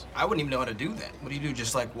I wouldn't even know how to do that. What do you do?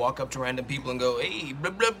 Just like walk up to random people and go, hey,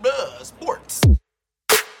 blah, blah, blah, sports.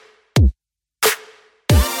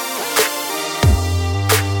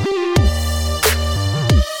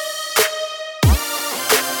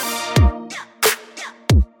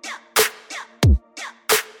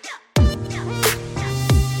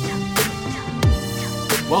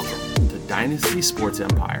 Welcome to Dynasty Sports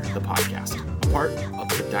Empire, the podcast, a part of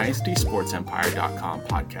the DynastySportsEmpire.com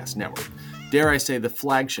podcast network. Dare I say, the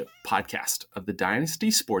flagship podcast of the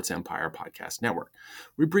Dynasty Sports Empire podcast network.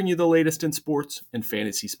 We bring you the latest in sports and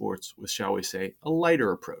fantasy sports with, shall we say, a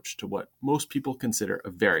lighter approach to what most people consider a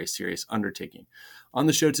very serious undertaking. On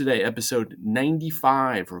the show today, episode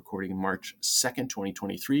 95, recording March 2nd,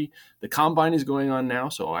 2023. The Combine is going on now,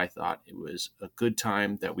 so I thought it was a good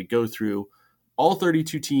time that we go through all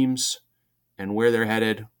 32 teams and where they're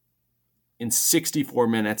headed in 64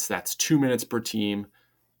 minutes. That's 2 minutes per team.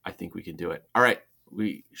 I think we can do it. All right,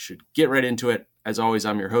 we should get right into it. As always,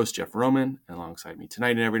 I'm your host, Jeff Roman, and alongside me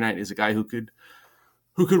tonight and every night is a guy who could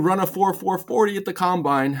run a 4.40 at the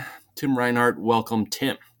Combine. Tim Reinhart. Welcome,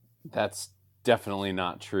 Tim. That's definitely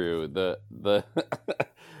not true. The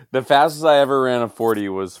the fastest I ever ran a 40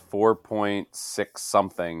 was 4.6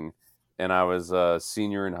 something, and I was a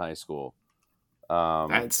senior in high school.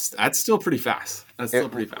 That's still pretty fast. That's still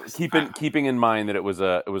pretty fast. Keeping in mind that it was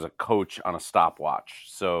a coach on a stopwatch,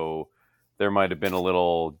 so there might have been a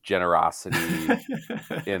little generosity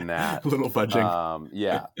in that. A little fudging.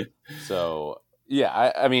 Yeah. So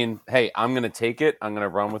yeah, I mean, hey, I'm gonna take it. I'm gonna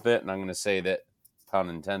run with it, and I'm gonna say that, pun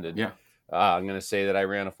intended. Yeah. I'm gonna say that I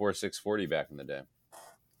ran a 4.640 back in the day.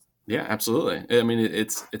 Yeah, absolutely. I mean,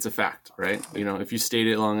 it's a fact, right? You know, if you state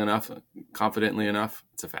it long enough, confidently enough,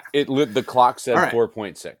 it's a fact. The clock said right.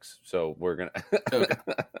 4.6, so we're gonna. Okay.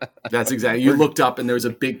 That's exactly. You looked up and there was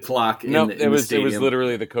a big clock. In the stadium. It was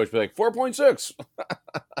literally the coach be like 4.6,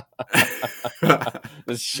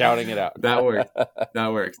 just shouting it out. That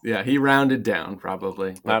works. Yeah, he rounded down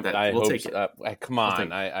probably. We'll take it. Come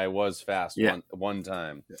on, I was fast one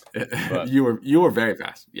time. But you were very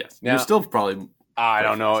fast. Yes, now, you're still probably. I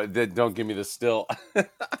don't know. Don't give me the still.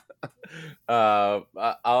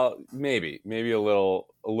 I'll maybe a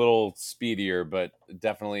little speedier, but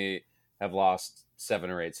definitely have lost 7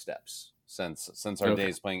 or 8 steps since our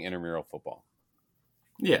days playing intramural football.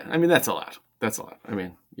 Yeah, I mean that's a lot. I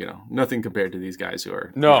mean, you know, nothing compared to these guys who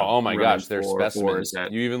are. Oh my gosh, they're specimens.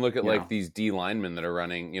 You even look at these D linemen that are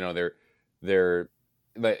running. You know, they're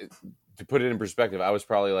like, to put it in perspective, I was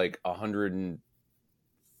probably like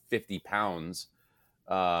 150 pounds.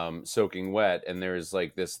 Soaking wet, and there's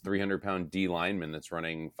like this 300-pound D lineman that's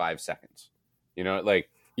running 5 seconds. You know, like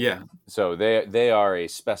yeah. So they are a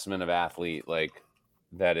specimen of athlete, like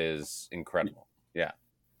that is incredible. Yeah,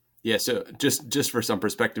 yeah. So just for some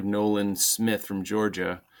perspective, Nolan Smith from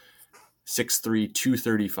Georgia, 6'3",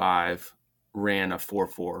 235, ran a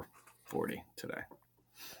 4.440 today.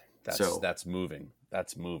 That's moving.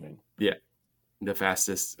 That's moving. Yeah, the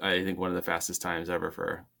fastest. I think one of the fastest times ever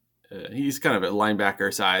for. He's kind of a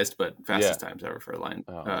linebacker sized, but fastest times ever for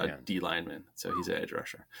a D lineman. So he's an edge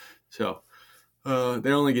rusher. So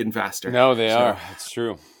they're only getting faster. No, they are. It's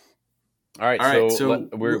true. All right. So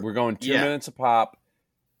we're going 2 minutes a pop.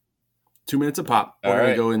 2 minutes a pop. We're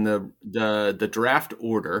going to go in the draft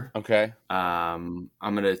order. Okay. I'm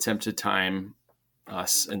going to attempt to time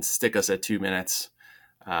us and stick us at 2 minutes,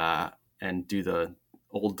 and do the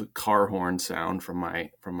old car horn sound from my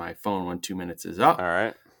phone when 2 minutes is up. All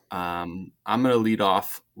right. I'm going to lead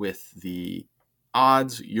off with the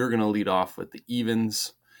odds. You're going to lead off with the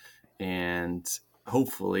evens, and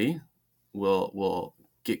hopefully we'll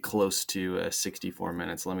get close to 64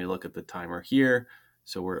 minutes. Let me look at the timer here.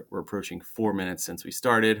 So we're approaching 4 minutes since we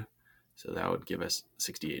started. So that would give us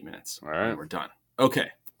 68 minutes. All right. And we're done. Okay.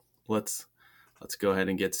 Let's go ahead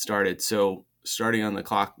and get started. So starting on the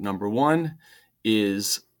clock, number 1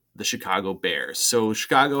 is the Chicago Bears. So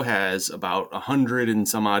Chicago has about $100 and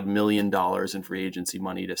some odd million in free agency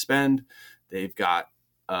money to spend. They've got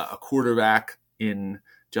a quarterback in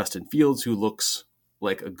Justin Fields who looks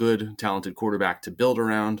like a good, talented quarterback to build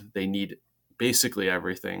around. They need basically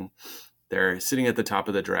everything. They're sitting at the top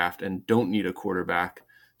of the draft and don't need a quarterback.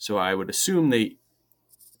 So I would assume they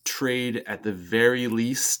trade at the very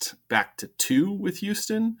least back to 2 with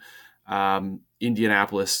Houston.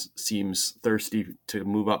 Indianapolis seems thirsty to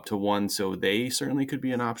move up to 1, so they certainly could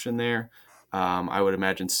be an option there. I would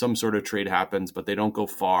imagine some sort of trade happens, but they don't go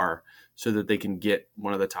far so that they can get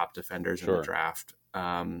one of the top defenders in the draft,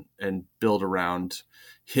 and build around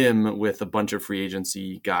him with a bunch of free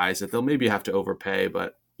agency guys that they'll maybe have to overpay.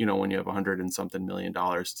 But, you know, when you have $100 and something million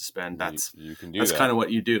to spend, that's kind of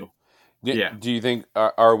what you do. Yeah. Do you think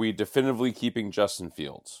are we definitively keeping Justin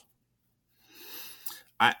Fields?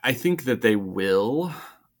 I think that they will.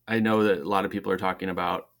 I know that a lot of people are talking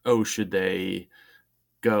about, should they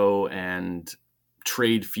go and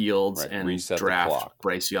trade Fields and reset draft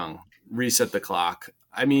Bryce Young, reset the clock.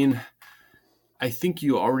 I mean, I think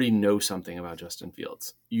you already know something about Justin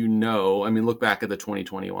Fields. Look back at the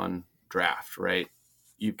 2021 draft, right?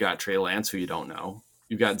 You've got Trey Lance, who you don't know.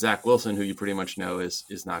 You've got Zach Wilson, who you pretty much know is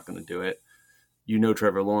not going to do it.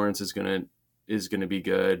 Trevor Lawrence is going to be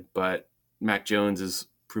good, but Mac Jones is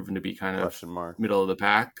proven to be kind of middle of the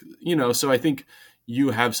pack. So I think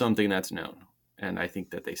you have something that's known, and I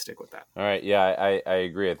think that they stick with that. All right, yeah, I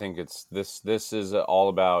agree. I think it's this is all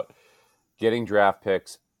about getting draft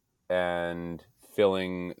picks and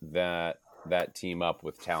filling that team up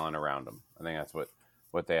with talent around them. I think that's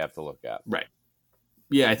what they have to look at. Right.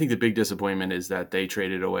 Yeah, I think the big disappointment is that they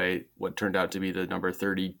traded away what turned out to be the number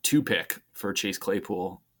 32 pick for Chase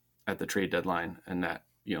Claypool at the trade deadline, and that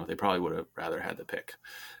they probably would have rather had the pick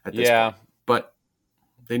at this point. But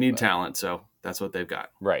they need talent, so that's what they've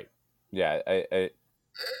got. Right. Yeah.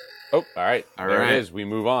 All right. There it is. We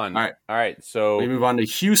move on. All right. So we move on to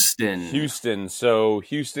Houston. So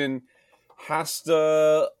Houston has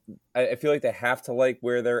to. I feel like they have to like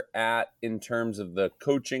where they're at in terms of the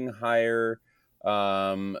coaching hire.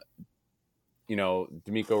 D'Amico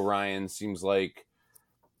Ryan seems like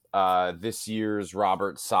this year's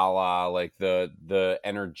Robert Saleh, like the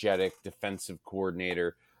energetic defensive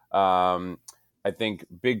coordinator. I think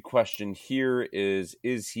big question here is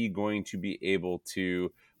he going to be able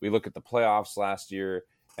to, we look at the playoffs last year,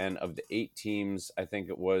 and of the 8 teams, I think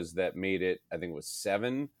it was that made it, I think it was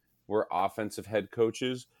 7 were offensive head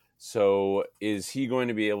coaches. So is he going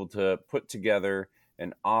to be able to put together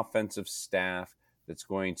an offensive staff that's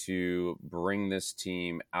going to bring this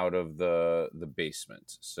team out of the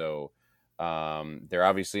basement? So they're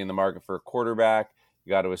obviously in the market for a quarterback. You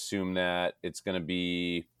got to assume that it's going to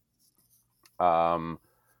be one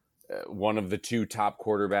of the 2 top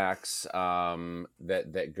quarterbacks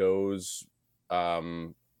that goes.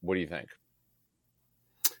 What do you think?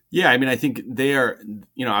 Yeah, I think they are,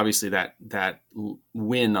 obviously that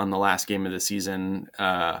win on the last game of the season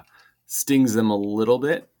stings them a little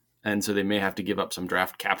bit. And so they may have to give up some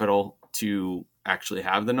draft capital to actually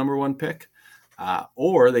have the number 1 pick.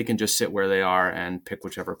 Or they can just sit where they are and pick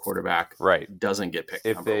whichever quarterback doesn't get picked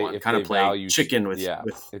number 1. Kind of play chicken with.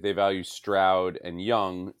 If they value Stroud and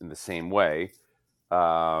Young in the same way,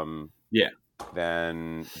 then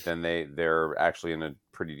they're actually in a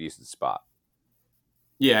pretty decent spot.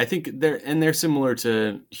 Yeah, I think they're similar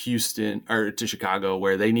to Houston or to Chicago,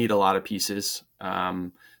 where they need a lot of pieces.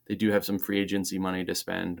 They do have some free agency money to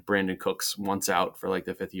spend. Brandon Cooks once out for like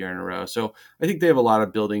the 5th year in a row. So I think they have a lot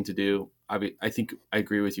of building to do. I think I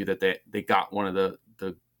agree with you that they got one of the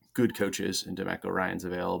good coaches, and DeMeco Ryan's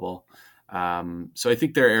available. So I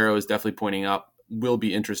think their arrow is definitely pointing up. Will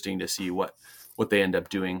be interesting to see what they end up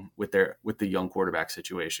doing with the young quarterback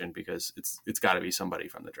situation, because it's got to be somebody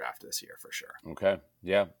from the draft this year for sure. Okay.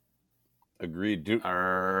 Yeah. Agreed. Dude. All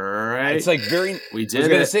right. It's like very. We did. I was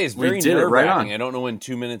going to say it's very nerve-wracking. Right, I don't know when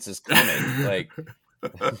 2 minutes is coming. Like.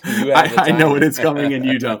 I know when it's coming and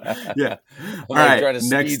you don't. Yeah. All right.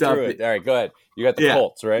 Next up. All right. Go ahead. You got the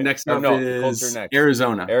Colts, right? Next up is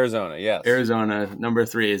Arizona. Yes. Arizona. Number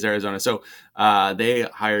 3 is Arizona. So they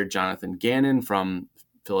hired Jonathan Gannon from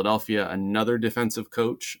Philadelphia, another defensive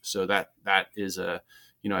coach. So that is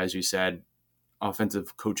as you said,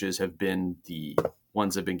 offensive coaches have been the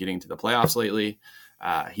ones that have been getting to the playoffs lately.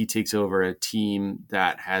 He takes over a team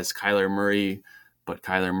that has Kyler Murray, but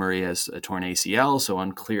Kyler Murray has a torn ACL, so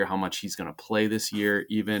unclear how much he's going to play this year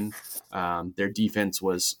even. Their defense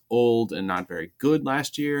was old and not very good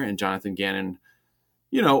last year, and Jonathan Gannon,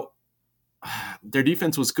 their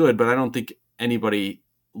defense was good, but I don't think anybody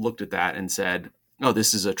looked at that and said, oh,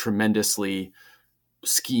 this is a tremendously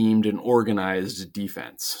schemed and organized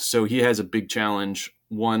defense. So he has a big challenge.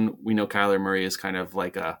 One, we know Kyler Murray is kind of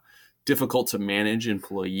like a difficult to manage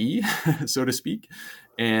employee, so to speak.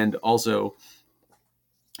 And also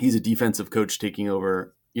he's a defensive coach taking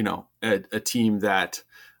over, a team that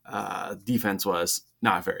defense was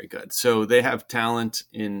not very good. So they have talent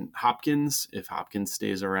in Hopkins if Hopkins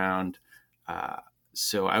stays around.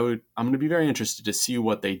 So I'm going to be very interested to see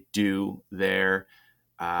what they do there.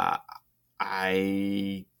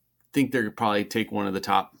 I think they'll probably take one of the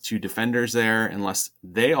top 2 defenders there, unless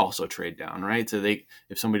they also trade down, right? So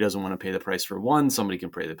if somebody doesn't want to pay the price for 1, somebody can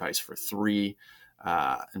pay the price for 3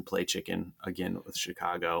 and play chicken again with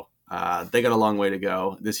Chicago. They got a long way to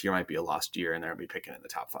go. This year might be a lost year, and they're going to be picking in the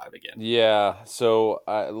top 5 again. Yeah,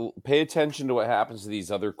 so pay attention to what happens to these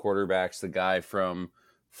other quarterbacks. The guy from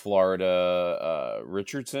Florida,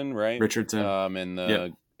 Richardson, right? Richardson.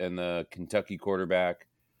 And the Kentucky quarterback.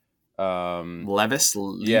 Levis.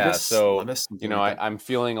 Yeah, so, Levis, I'm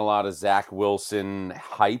feeling a lot of Zach Wilson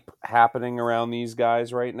hype happening around these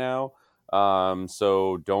guys right now.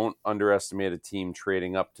 So don't underestimate a team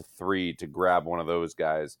trading up to 3 to grab one of those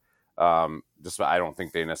guys. I don't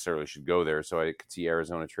think they necessarily should go there. So I could see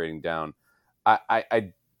Arizona trading down. All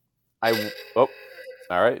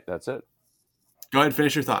right, that's it. Go ahead,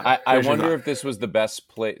 finish your thought. I wonder if this was the best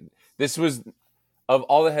play. This was, of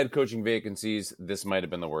all the head coaching vacancies, this might have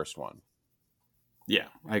been the worst one. Yeah,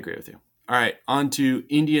 I agree with you. All right, on to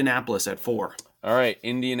Indianapolis at 4. All right,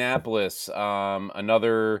 Indianapolis.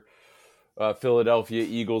 Another Philadelphia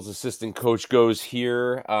Eagles assistant coach goes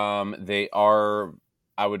here. They are,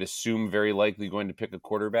 I would assume, very likely going to pick a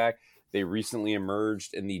quarterback. They recently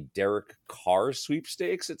emerged in the Derek Carr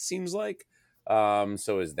sweepstakes, it seems like.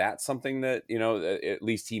 So is that something that, at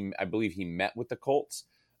least I believe he met with the Colts.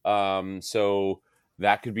 So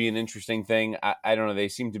that could be an interesting thing. I don't know. They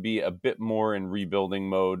seem to be a bit more in rebuilding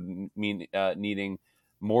mode, needing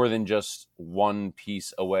more than just one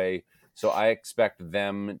piece away. So I expect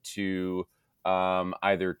them to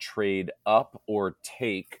either trade up or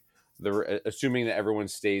take assuming that everyone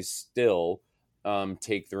stays still,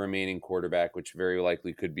 take the remaining quarterback, which very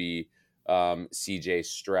likely could be CJ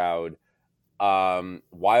Stroud.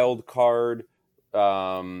 Wild card,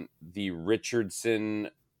 the Richardson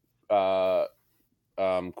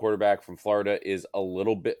quarterback from Florida is a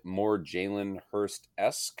little bit more Jalen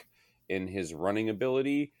Hurst-esque in his running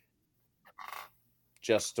ability.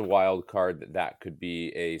 Just a wild card that could be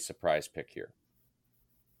a surprise pick here.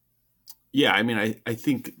 Yeah, I mean, I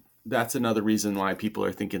think that's another reason why people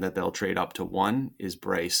are thinking that they'll trade up to 1 is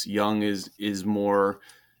Bryce Young is more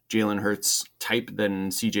Jalen Hurts type than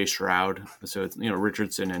CJ Stroud. So it's,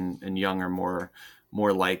 Richardson and Young are more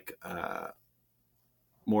like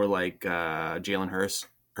Jalen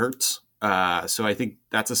Hurts. So I think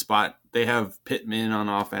that's a spot. They have Pittman on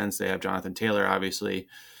offense. They have Jonathan Taylor, obviously,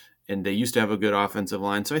 and they used to have a good offensive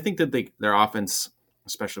line. So I think that their offense,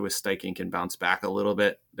 especially with Steichen, can bounce back a little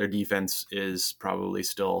bit. Their defense is probably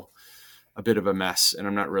still a bit of a mess, and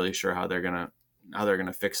I'm not really sure how they're gonna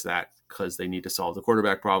fix that because they need to solve the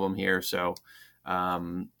quarterback problem here. So,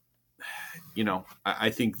 I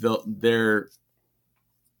think they're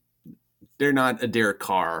not a Derek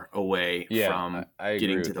Carr away from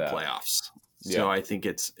getting to the playoffs. Yeah. So I think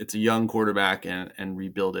it's a young quarterback and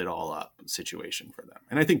rebuild it all up situation for them,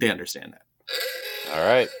 and I think they understand that.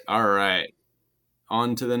 All right.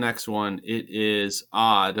 On to the next one. It is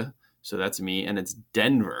odd. So that's me. And it's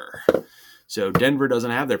Denver. So Denver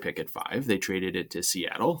doesn't have their pick at 5. They traded it to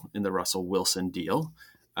Seattle in the Russell Wilson deal.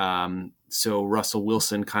 So Russell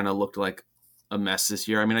Wilson kind of looked like a mess this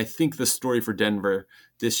year. I mean, I think the story for Denver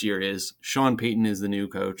this year is Sean Payton is the new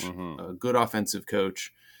coach, a good offensive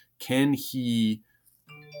coach. Can he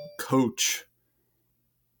coach?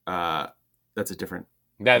 That's a different.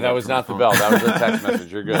 That was not the bell. That was a text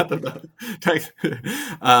message. You're good.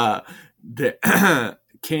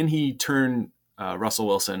 Can he turn Russell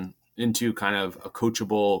Wilson into kind of a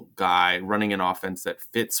coachable guy running an offense that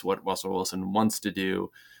fits what Russell Wilson wants to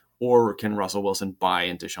do? Or can Russell Wilson buy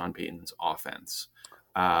into Sean Payton's offense?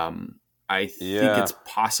 I think it's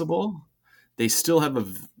possible. They still have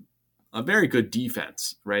a very good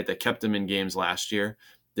defense, right? That kept them in games last year.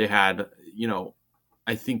 They had,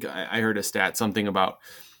 I think I heard a stat, something about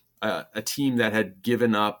a team that had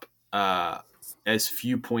given up as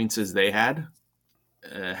few points as they had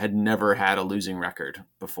never had a losing record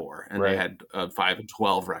before, and They had a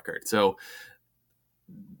 5-12 record. So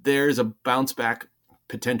there's a bounce back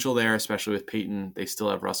potential there, especially with Peyton. They still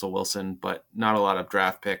have Russell Wilson, but not a lot of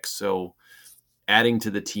draft picks. So adding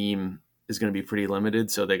to the team is going to be pretty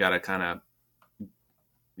limited. So they got to kind of,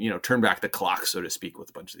 turn back the clock, so to speak, with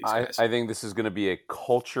a bunch of these guys. I think this is going to be a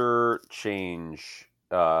culture change.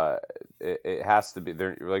 It has to be.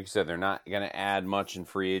 Like you said, they're not going to add much in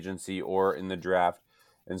free agency or in the draft.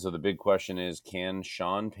 And so the big question is, can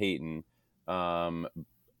Sean Payton adopt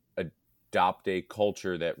a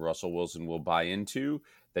culture that Russell Wilson will buy into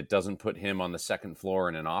that doesn't put him on the second floor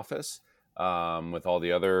in an office with all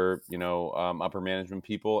the other, upper management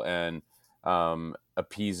people, and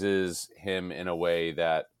appeases him in a way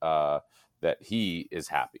that that he is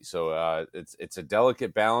happy. So it's a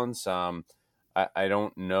delicate balance. I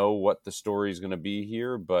don't know what the story is going to be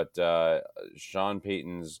here, but Sean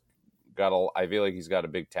Payton's I feel like he's got a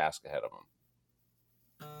big task ahead of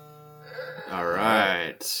him. All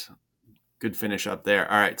right. Good finish up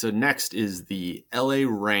there. All right, so next is the LA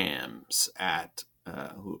Rams at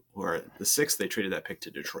who are the 6th. They traded that pick to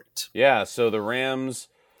Detroit. Yeah, so the Rams.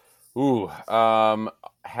 Did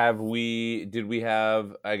we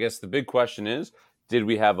have? I guess the big question is, did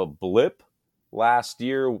we have a blip last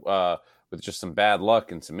year with just some bad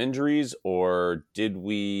luck and some injuries, or did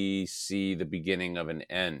we see the beginning of an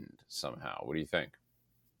end somehow? What do you think?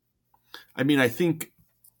 I mean, I think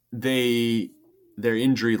their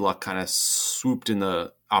injury luck kind of swooped in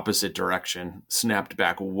the opposite direction, snapped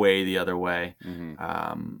back way the other way.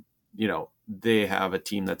 They have a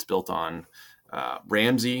team that's built on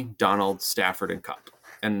Ramsey, Donald, Stafford, and Kupp.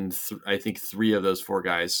 And I think 3 of those 4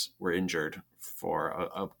 guys were injured for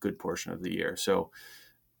a good portion of the year. So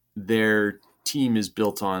their team is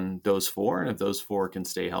built on those 4. And if those 4 can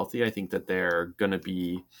stay healthy, I think that they're going to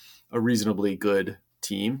be a reasonably good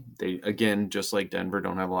team. They, again, just like Denver,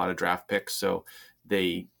 don't have a lot of draft picks. So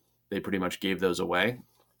they pretty much gave those away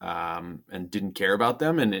and didn't care about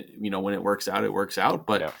them. And, when it works out, it works out.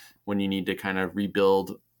 But when you need to kind of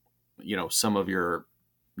rebuild, some of your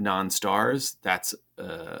non-stars, that's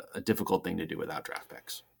a difficult thing to do without draft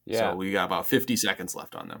picks. Yeah. So we got about 50 seconds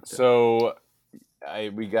left on them. So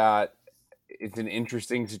it's an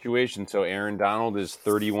interesting situation. So Aaron Donald is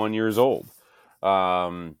 31 years old,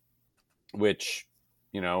 which,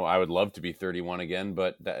 I would love to be 31 again,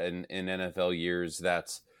 but in NFL years,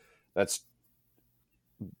 that's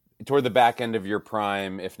toward the back end of your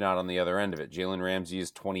prime, if not on the other end of it. Jalen Ramsey is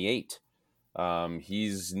 28.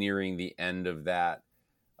 He's nearing the end of that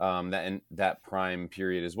prime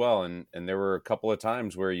period as well. And there were a couple of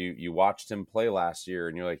times where you watched him play last year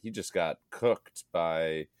and you're like, he just got cooked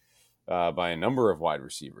by a number of wide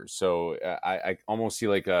receivers. So I almost see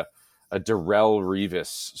like a Darrelle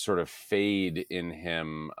Revis sort of fade in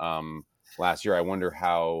him last year. I wonder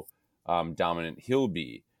how dominant he'll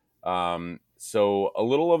be. So a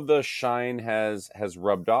little of the shine has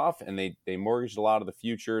rubbed off, and they mortgaged a lot of the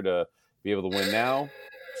future to be able to win now.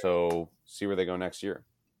 So see where they go next year.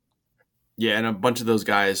 Yeah, and a bunch of those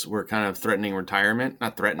guys were kind of threatening retirement.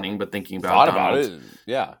 Not threatening, but thinking about Thought about it.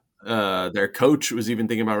 Yeah. Their coach was even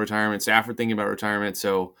thinking about retirement. Stafford thinking about retirement.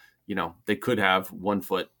 So, they could have one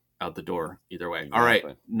foot out the door either way. Exactly. All right,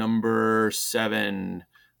 number 7,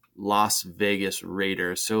 Las Vegas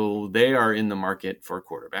Raiders. So they are in the market for a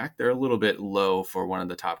quarterback. They're a little bit low for one of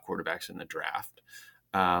the top quarterbacks in the draft.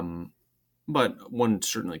 But one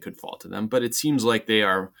certainly could fall to them. But it seems like they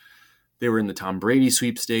were in the Tom Brady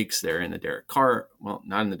sweepstakes. They're in the Derek Carr. Well,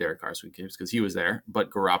 not in the Derek Carr sweepstakes because he was there.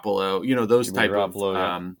 But Garoppolo, those type Garoppolo,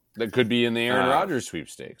 of that could be in the Aaron Rodgers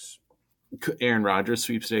sweepstakes. Aaron Rodgers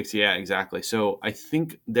sweepstakes, yeah, exactly. So I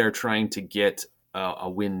think they're trying to get a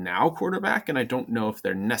win now quarterback, and I don't know if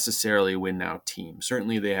they're necessarily a win now team.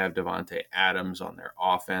 Certainly, they have Devontae Adams on their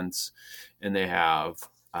offense, and they have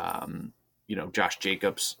Josh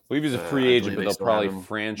Jacobs. I believe he's a free agent, but they'll probably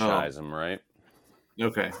franchise him, right?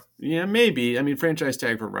 Okay. Yeah, maybe. I mean, franchise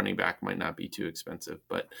tag for running back might not be too expensive,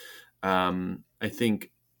 but I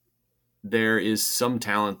think there is some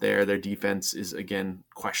talent there. Their defense is, again,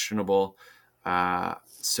 questionable.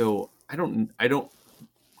 So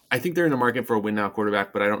I think they're in the market for a win now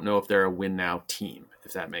quarterback, but I don't know if they're a win now team,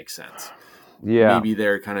 if that makes sense. Yeah. Maybe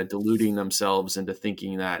they're kind of deluding themselves into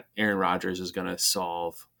thinking that Aaron Rodgers is going to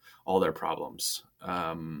solve all their problems.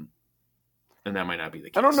 And that might not be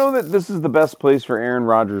the case. I don't know that this is the best place for Aaron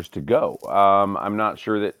Rodgers to go. I'm not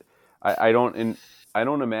sure that I don't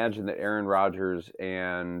imagine that Aaron Rodgers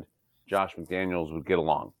and Josh McDaniels would get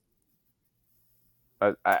along.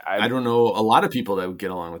 I don't know a lot of people that would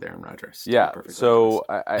get along with Aaron Rodgers. Yeah, so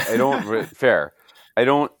I don't fair. I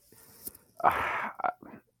don't.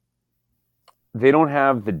 They don't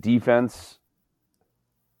have the defense,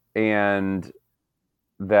 and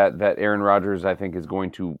that Aaron Rodgers I think is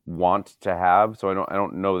going to want to have. So I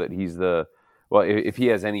don't know that he's the if he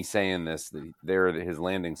has any say in this, they're at his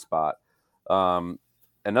landing spot.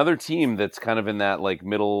 Another team that's kind of in that like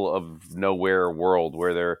middle of nowhere world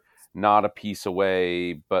where they're not a piece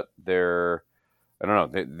away, but they're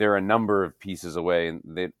a number of pieces away,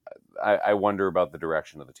 and I wonder about the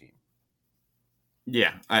direction of the team.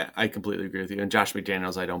 Yeah, I completely agree with you. And Josh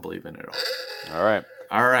McDaniels, I don't believe in at all.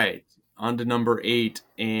 All right. On to number 8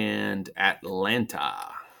 and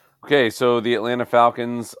Atlanta. Okay, so the Atlanta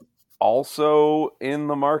Falcons also in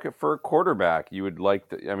the market for a quarterback. You would like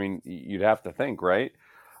to, you'd have to think, right?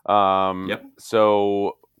 Yep.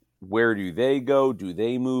 So where do they go? Do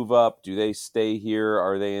they move up? Do they stay here?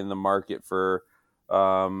 Are they in the market for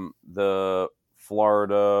the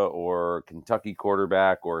Florida or Kentucky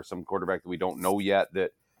quarterback or some quarterback that we don't know yet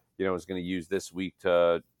that, is going to use this week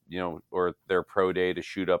to, or their pro day to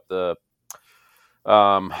shoot up the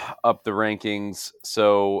up the rankings.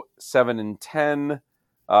 So 7-10,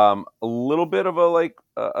 a little bit of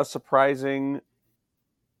a surprising.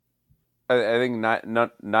 I think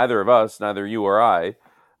neither of us, neither you or I,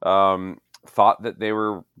 thought that they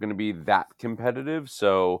were going to be that competitive.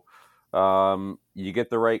 So you get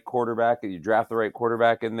the right quarterback, you draft the right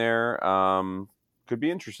quarterback in there. Could be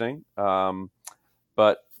interesting.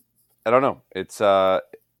 But I don't know. It's a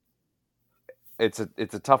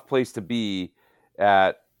tough place to be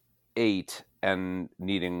at 8 and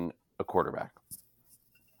needing a quarterback.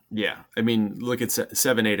 Yeah, I mean, look at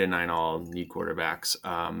 7, 8, and 9 all need quarterbacks.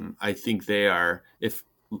 I think they are. If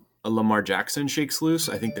a Lamar Jackson shakes loose,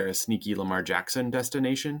 I think they're a sneaky Lamar Jackson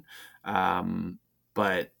destination.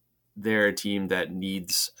 But they're a team that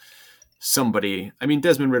needs somebody. I mean,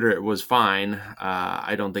 Desmond Ridder was fine.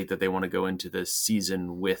 I don't think that they want to go into the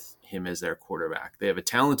season with him as their quarterback. They have a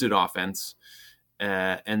talented offense.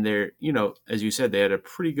 And they're, as you said, they had a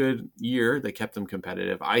pretty good year. They kept them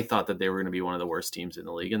competitive. I thought that they were going to be one of the worst teams in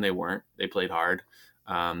the league, and they weren't. They played hard.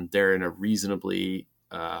 They're in a reasonably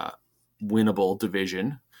winnable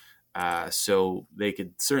division. So they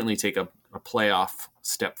could certainly take a playoff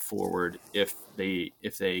step forward if they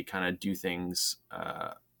kind of do things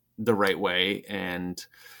the right way. And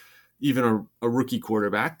even a rookie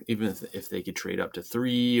quarterback, even if they could trade up to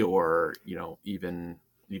 3 or, even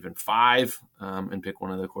 5 and pick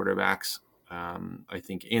one of the quarterbacks. I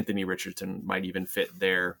think Anthony Richardson might even fit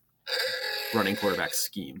their running quarterback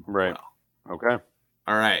scheme. Right. Well. Okay.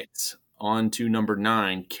 All right. On to number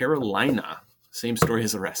 9, Carolina. Same story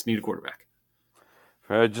as the rest. Need a quarterback.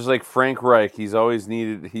 Just like Frank Reich, he's always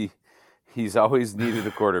needed a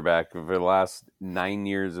quarterback for the last 9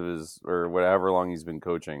 years of his, or whatever long he's been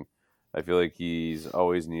coaching. I feel like he's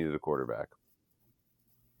always needed a quarterback.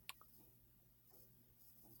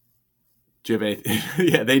 Do you have anything?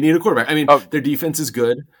 Yeah, they need a quarterback. I mean, their defense is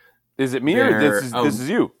good. Is it me or this is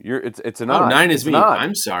you? It's an odd. 9 is me.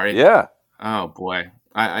 I'm sorry. Yeah. Oh boy,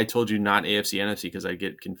 I told you not AFC NFC because I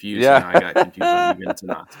get confused. Yeah. And I got confused on even to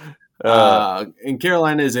not. And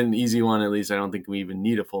Carolina is an easy one. At least I don't think we even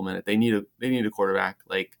need a full minute. They need a quarterback.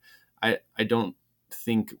 Like I don't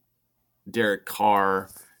think Derek Carr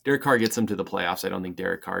gets them to the playoffs. I don't think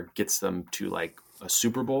Derek Carr gets them to like a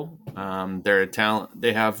Super Bowl. They're a talent.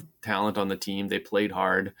 They have talent on the team. They played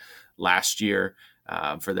hard last year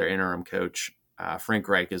for their interim coach. Frank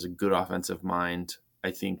Reich is a good offensive mind. I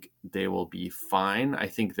think they will be fine. I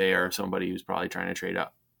think they are somebody who's probably trying to trade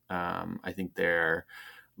up. I think they're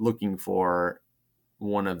looking for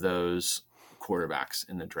one of those quarterbacks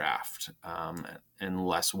in the draft,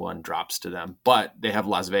 unless one drops to them. But they have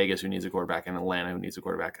Las Vegas, who needs a quarterback, and Atlanta, who needs a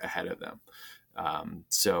quarterback ahead of them.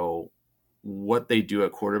 So what they do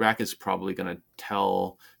at quarterback is probably going to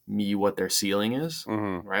tell me what their ceiling is,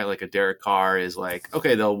 right? Like a Derek Carr is like,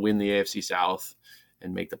 okay, they'll win the AFC South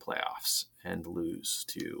and make the playoffs and lose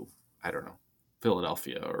to, I don't know,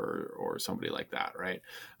 Philadelphia or somebody like that, right?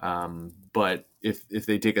 But if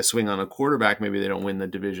they take a swing on a quarterback, maybe they don't win the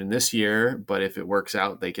division this year, but if it works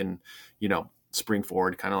out, they can, spring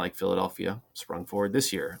forward, kind of like Philadelphia sprung forward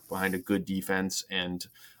this year behind a good defense and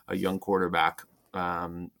a young quarterback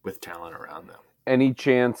with talent around them. Any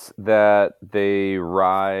chance that they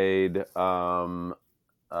ride,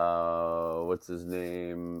 what's his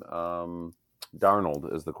name?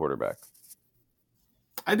 Darnold as the quarterback?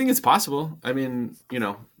 I think it's possible. I mean,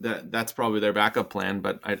 that's probably their backup plan,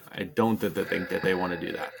 but I don't think that they want to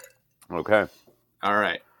do that. Okay. All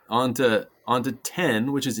right. On to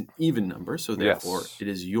 10, which is an even number, so therefore It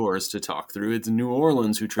is yours to talk through. It's New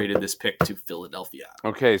Orleans who traded this pick to Philadelphia.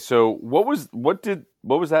 Okay, so what was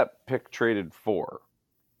that pick traded for?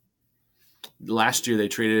 Last year they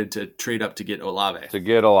trade up to get Olave.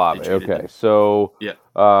 Okay, so yeah,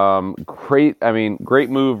 great. I mean, great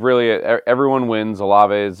move. Really, everyone wins.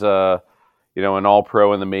 Olave is an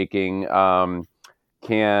all-pro in the making.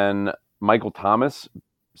 Can Michael Thomas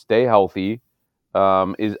stay healthy?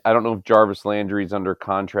 I don't know if Jarvis Landry's under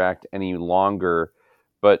contract any longer,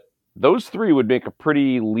 but those three would make a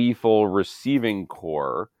pretty lethal receiving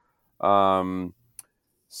core. So,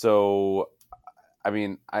 I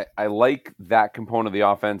mean, I like that component of the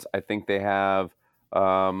offense. I think they have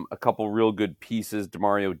a couple real good pieces.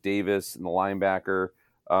 Demario Davis and the linebacker.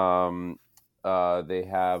 They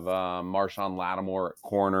have Marshawn Lattimore at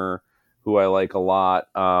corner, who I like a lot.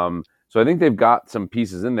 So I think they've got some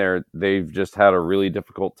pieces in there. They've just had a really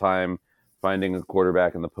difficult time finding a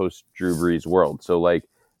quarterback in the post-Drew Brees world. So, like,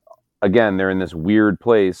 again, they're in this weird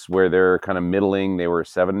place where they're kind of middling. They were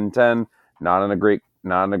 7-10, not in a great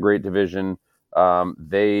division.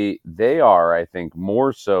 They are, I think,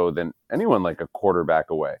 more so than anyone like a quarterback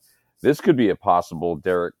away. this could be a possible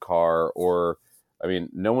Derek Carr, or, I mean,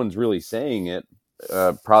 no one's really saying it,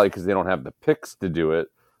 probably because they don't have the picks to do it,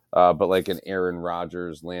 but like an Aaron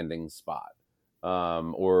Rodgers landing spot,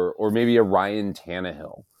 or maybe a Ryan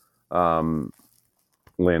Tannehill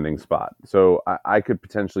landing spot. So I could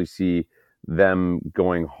potentially see them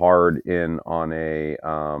going hard in on a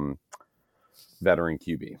veteran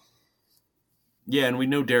QB. Yeah, and we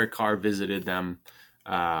know Derek Carr visited them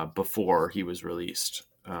before he was released.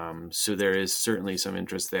 So there is certainly some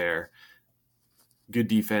interest there. Good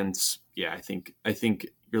defense. Yeah, I think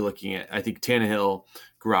you're looking at, I think Tannehill,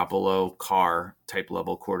 Garoppolo, Carr type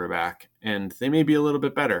level quarterback, and they may be a little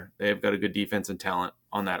bit better. They've got a good defense and talent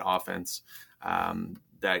on that offense.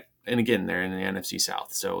 And again, they're in the NFC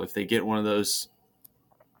South. So if they get one of those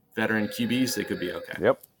veteran QBs, they could be okay.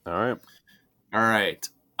 Yep. All right.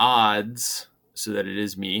 Odds, so that it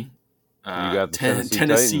is me. You got the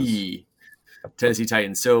Tennessee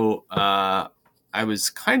Titans. So I was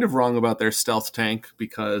kind of wrong about their stealth tank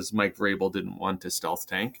because Mike Vrabel didn't want to stealth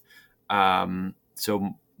tank.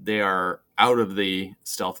 So they are out of the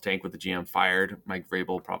stealth tank with the GM fired. Mike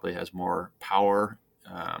Vrabel probably has more power,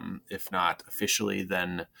 if not officially,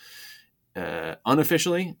 than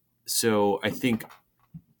unofficially. So I think,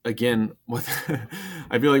 again,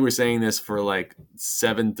 I feel like we're saying this for like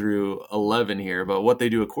 7 through 11 here, but what they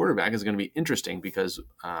do at quarterback is going to be interesting because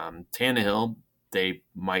Tannehill, they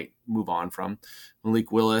might move on from.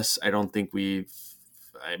 Malik Willis, I don't think if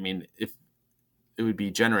it would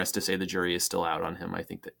be generous to say the jury is still out on him. I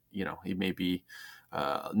think that, he may be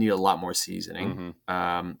need a lot more seasoning.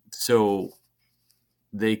 Mm-hmm. So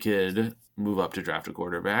they could move up to draft a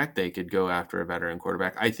quarterback. They could go after a veteran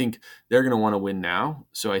quarterback. I think they're going to want to win now.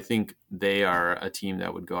 So I think they are a team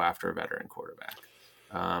that would go after a veteran quarterback.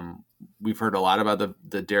 We've heard a lot about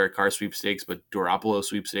the Derek Carr sweepstakes, but Garoppolo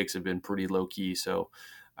sweepstakes have been pretty low key. So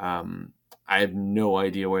I have no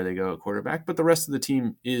idea where they go at quarterback, but the rest of the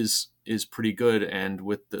team is pretty good. And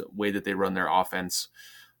with the way that they run their offense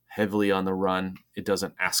heavily on the run, it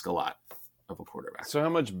doesn't ask a lot of a quarterback. So how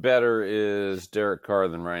much better is Derek Carr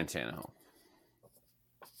than Ryan Tannehill?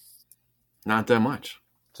 Not that much.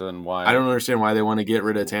 So then why? I don't understand why they want to get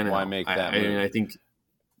rid of Tannehill. Why make that move? I think,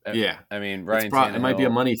 yeah. I mean, Ryan Tannehill, it might be a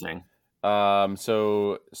money thing.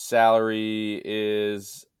 So salary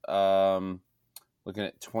is looking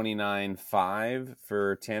at $29.5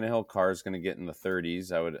 for Tannehill. Carr's going to get in the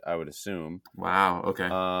 30s. I would assume. Wow. Okay.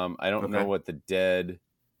 I don't know what the dead,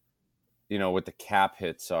 what the cap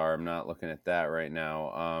hits are. I'm not looking at that right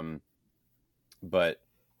now. But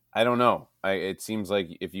I don't know. It seems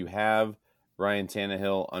like if you have Ryan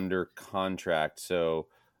Tannehill under contract, so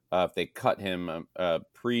if they cut him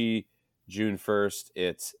pre-June 1st,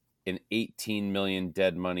 it's an $18 million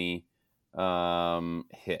dead money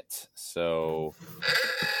hit. So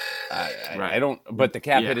I don't, but the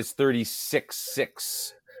cap hit is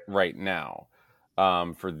 36.6 right now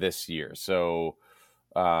for this year. So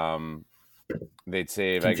they'd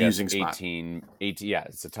save, confusing, I guess, 18. Yeah,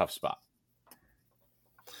 it's a tough spot.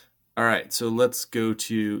 All right, so let's go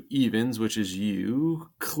to evens, which is you.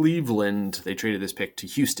 Cleveland, they traded this pick to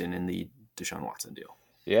Houston in the Deshaun Watson deal.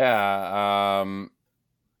 Yeah,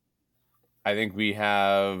 I think we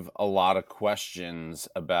have a lot of questions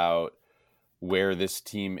about where this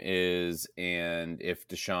team is and if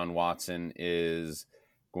Deshaun Watson is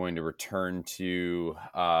going to return to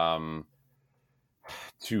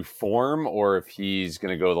form, or if he's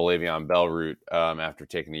going to go the Le'Veon Bell route after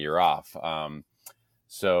taking the year off.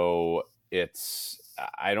 So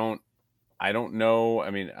I don't know. I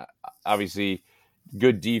mean, obviously,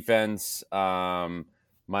 good defense. Myles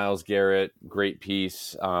Garrett, great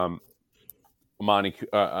piece. Amari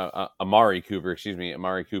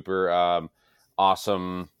Cooper,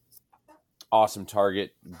 awesome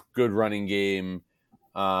target, good running game,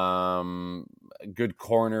 good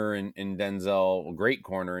corner in Denzel, great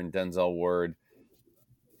corner in Denzel Ward.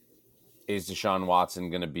 Is Deshaun Watson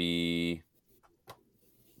going to be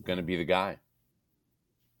the guy?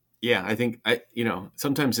 Yeah, I think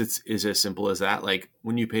sometimes it's as simple as that. Like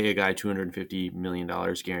when you pay a guy $250 million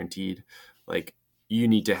guaranteed, like you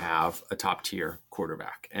need to have a top tier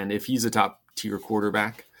quarterback. And if he's a top tier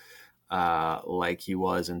quarterback, like he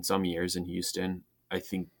was in some years in Houston, I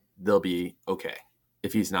think they'll be okay.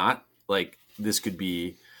 If he's not, like this could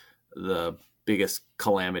be the biggest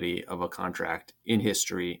calamity of a contract in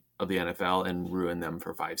history of the NFL and ruin them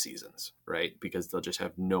for 5 seasons, right? Because they'll just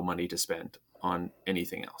have no money to spend on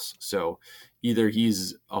anything else. So either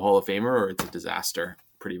he's a Hall of Famer or it's a disaster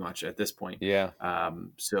pretty much at this point. Yeah.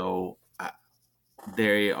 So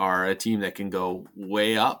they are a team that can go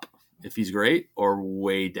way up if he's great or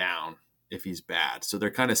way down if he's bad. So they're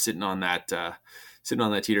kind of sitting on that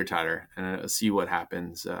teeter totter, and see what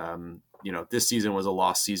happens. This season was a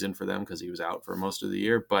lost season for them because he was out for most of the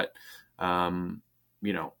year, but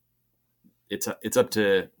it's up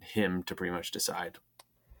to him to pretty much decide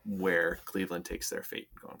where Cleveland takes their fate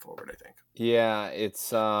going forward, I think. Yeah,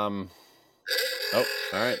 it's Oh,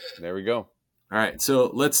 all right. There we go. All right, so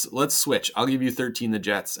let's switch. I'll give you 13 the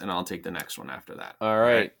Jets, and I'll take the next one after that. All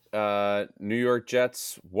right. New York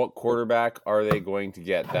Jets, what quarterback are they going to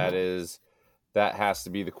get? That has to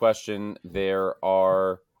be the question. There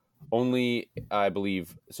are only, I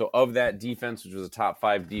believe, so of that defense, which was a top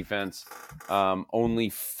 5 defense, only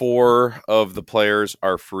 4 of the players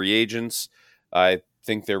are free agents. I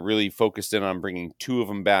think they're really focused in on bringing 2 of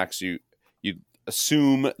them back. So you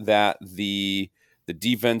assume that the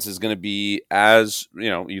defense is going to be as,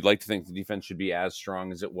 you'd like to think the defense should be as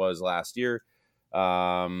strong as it was last year.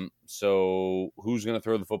 So who's going to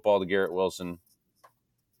throw the football to Garrett Wilson?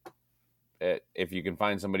 If you can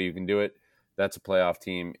find somebody who can do it, that's a playoff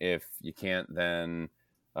team. If you can't, then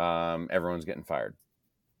everyone's getting fired.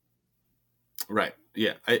 Right.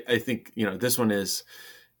 Yeah. I think, this one is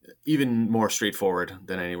even more straightforward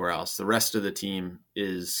than anywhere else. The rest of the team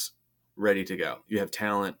is ready to go. You have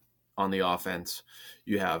talent on the offense.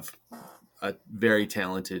 You have a very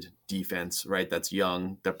talented defense, right? That's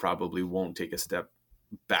young, that probably won't take a step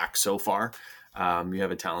back so far. You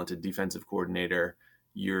have a talented defensive coordinator.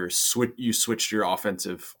 You switched your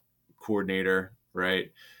offensive coordinator,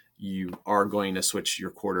 right? You are going to switch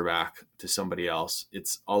your quarterback to somebody else.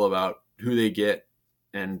 It's all about who they get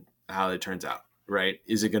and how it turns out, right?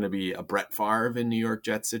 Is it going to be a Brett Favre in New York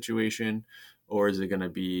Jets situation, or is it going to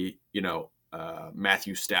be,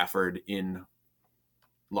 Matthew Stafford in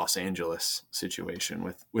Los Angeles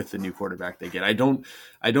situation with the new quarterback they get? I don't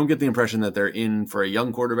get the impression that they're in for a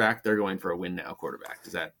young quarterback. They're going for a win now quarterback.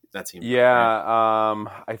 Does that seem right?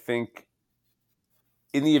 I think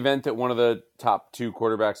in the event that one of the top 2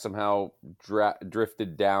 quarterbacks somehow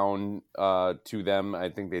drifted down to them, I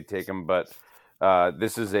think they'd take him. But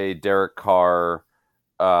this is a Derek Carr.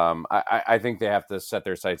 I think they have to set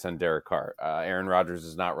their sights on Derek Carr. Aaron Rodgers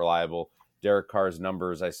is not reliable. Derek Carr's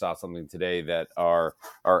numbers, I saw something today that are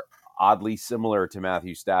oddly similar to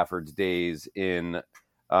Matthew Stafford's days in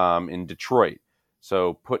Detroit.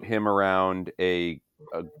 So put him around a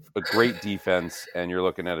great defense, and you're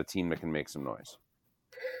looking at a team that can make some noise.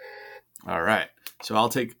 All right. So I'll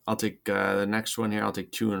take the next one here. I'll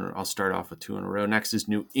take 2, and I'll start off with 2 in a row. Next is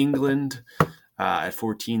New England. At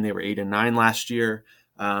 14, they were 8-9 last year.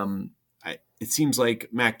 It seems like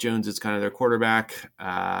Mac Jones is kind of their quarterback,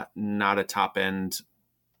 not a top end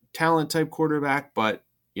talent type quarterback, but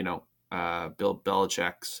Bill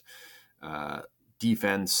Belichick's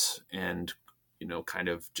defense and kind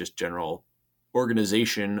of just general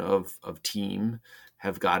organization of team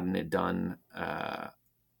have gotten it done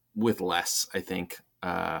with less, I think,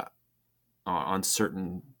 on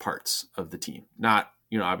certain parts of the team. Not,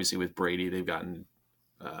 obviously with Brady, they've gotten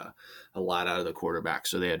a lot out of the quarterback,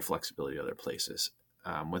 so they had flexibility other places.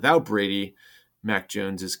 Without Brady, Mac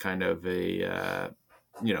Jones is kind of a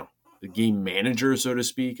the game manager, so to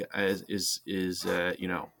speak,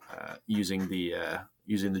 using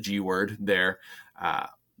the G word there.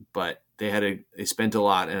 But they spent a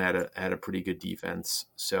lot and had a pretty good defense.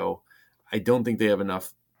 So I don't think they have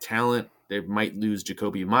enough talent. They might lose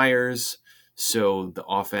Jacoby Myers. So the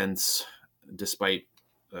offense, despite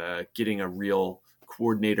getting a real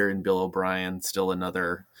coordinator in Bill O'Brien, still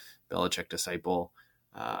another Belichick disciple,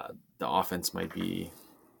 the offense might be,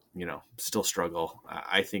 still struggle.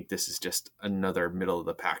 I think this is just another middle of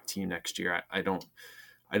the pack team next year. I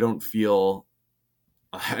don't feel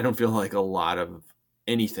like a lot of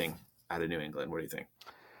anything out of New England. What do you think?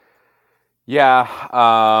 Yeah.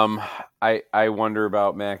 I wonder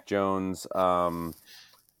about Mac Jones. Can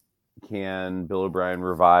Bill O'Brien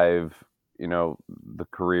revive, the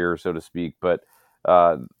career, so to speak? But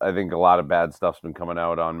I think a lot of bad stuff's been coming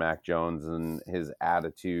out on Mac Jones, and his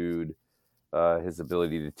attitude, his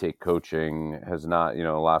ability to take coaching has not,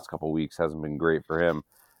 the last couple of weeks hasn't been great for him.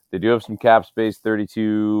 They do have some cap space,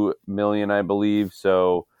 $32 million, I believe.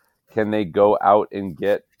 So can they go out and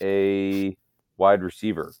get a wide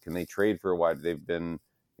receiver? Can they trade for a wide? They've been,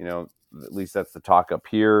 at least that's the talk up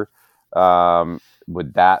here.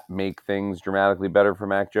 Would that make things dramatically better for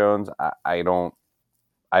Mac Jones? I don't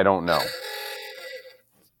know.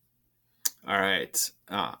 All right.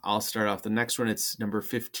 I'll start off the next one. It's number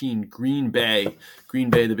 15, Green Bay. Green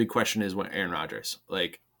Bay, the big question is when Aaron Rodgers.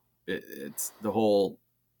 It's the whole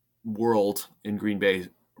world in Green Bay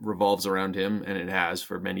revolves around him, and it has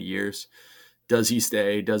for many years. Does he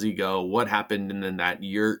stay? Does he go? What happened in that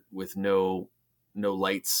yurt with no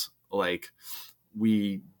lights? Like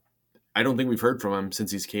I don't think we've heard from him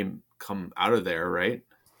since he's come out of there, right?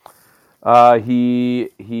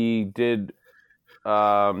 He did go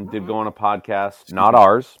on a podcast, not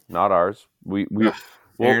ours. We Ugh,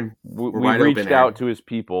 Aaron, we wide reached open, out Aaron. to his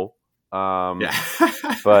people. Yeah.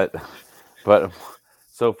 but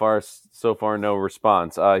so far no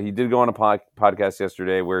response. He did go on a podcast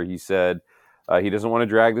yesterday where he said he doesn't want to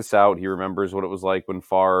drag this out. He remembers what it was like when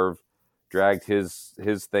Favre dragged his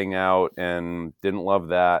thing out and didn't love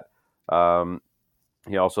that.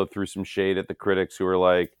 He also threw some shade at the critics who were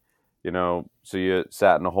like, so you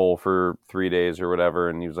sat in a hole for 3 days or whatever.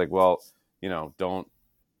 And he was like, well, don't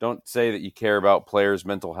say that you care about players'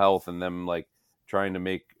 mental health and them like trying to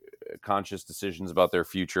make conscious decisions about their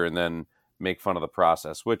future and then make fun of the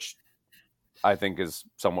process, which I think is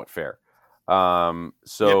somewhat fair.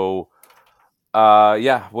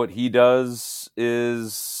 What he does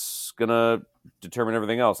is gonna determine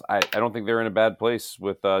everything else. I don't think they're in a bad place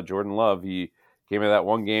with Jordan Love. He came in that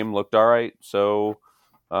one game, looked all right. So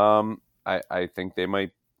I think they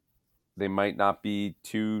might not be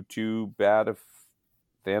too bad if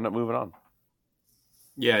they end up moving on.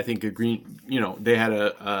 Yeah, I think they had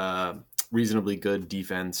a reasonably good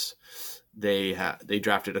defense. They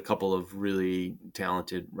drafted a couple of really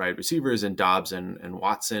talented wide receivers in Dobbs and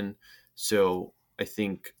Watson. So I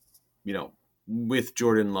think, with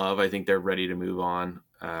Jordan Love, I think they're ready to move on.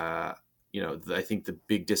 I think the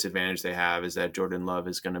big disadvantage they have is that Jordan Love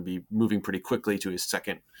is going to be moving pretty quickly to his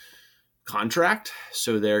second contract.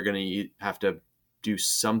 So they're going to have to do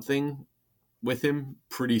something with him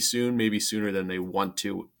pretty soon, maybe sooner than they want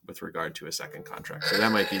to with regard to a second contract. So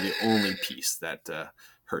that might be the only piece that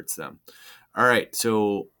hurts them. All right,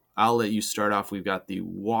 so I'll let you start off. We've got the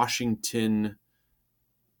Washington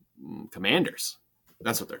Commanders.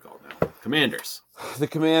 That's what they're called now. Commanders. The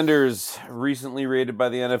Commanders, recently rated by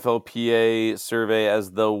the NFLPA survey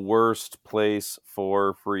as the worst place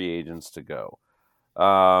for free agents to go.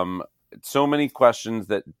 So many questions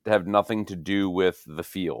that have nothing to do with the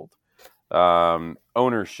field.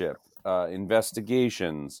 Ownership,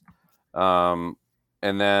 investigations, and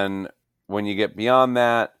then when you get beyond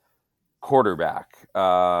that, quarterback.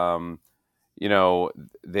 They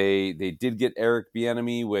did get Eric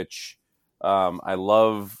Bieniemy, which I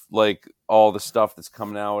love, like all the stuff that's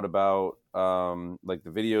coming out about like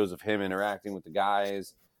the videos of him interacting with the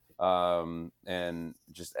guys, and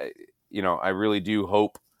just I really do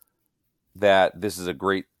hope that this is a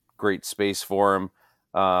great space for him.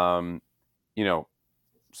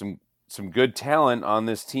 Some good talent on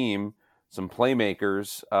this team, some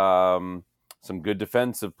playmakers, some good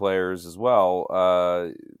defensive players as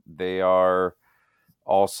well. They are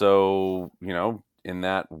also, in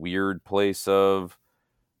that weird place of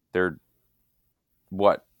they're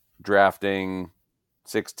drafting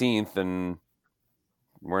 16th, and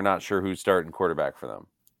we're not sure who's starting quarterback for them.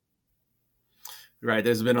 Right.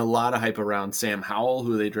 There's been a lot of hype around Sam Howell,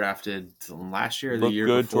 who they drafted last year, the year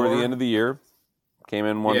good before. Toward the end of the year. Came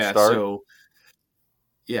in one start. So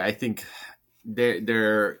I think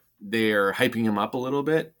they're hyping him up a little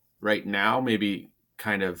bit right now, maybe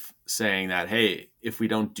kind of saying that, hey, if we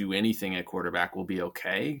don't do anything at quarterback, we'll be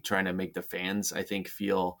okay. Trying to make the fans, I think,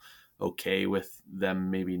 feel okay with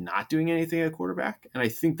them maybe not doing anything at quarterback. And I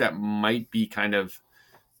think that might be kind of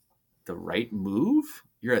the right move.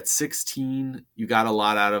 You're at 16. You got a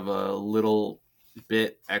lot out of a little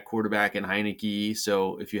bit at quarterback in Heineke.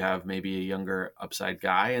 So if you have maybe a younger upside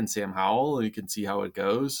guy and Sam Howell, you can see how it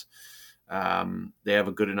goes. They have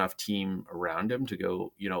a good enough team around him to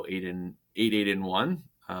go, 8-1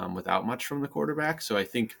 without much from the quarterback. So I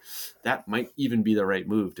think that might even be the right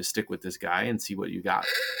move to stick with this guy and see what you got.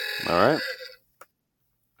 All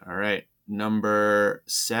right. Number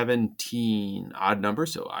 17, odd number.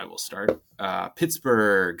 So I will start.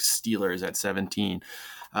 Pittsburgh Steelers at 17.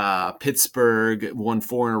 Pittsburgh won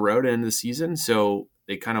 4 in a row to end the season. So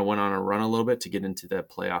they kind of went on a run a little bit to get into the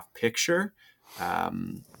playoff picture.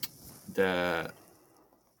 The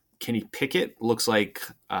Kenny Pickett looks like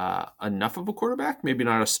enough of a quarterback, maybe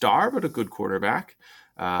not a star, but a good quarterback.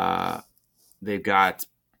 They've got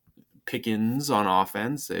Pickens on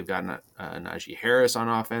offense. They've got Najee Harris on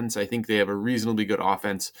offense. I think they have a reasonably good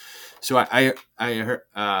offense. So I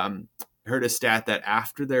heard a stat that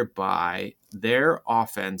after their bye, their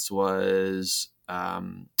offense was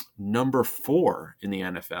number 4 in the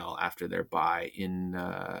NFL after their bye in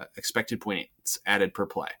expected points added per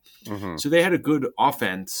play. Mm-hmm. So they had a good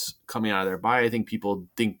offense coming out of their bye. I think people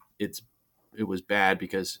think it was bad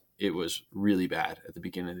because it was really bad at the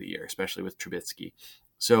beginning of the year, especially with Trubisky.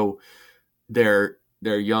 So their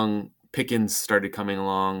young Pickens started coming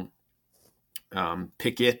along.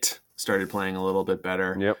 Pickett started playing a little bit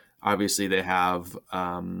better. Yep. Obviously, they have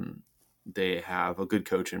a good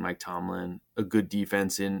coach in Mike Tomlin, a good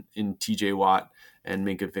defense in T.J. Watt and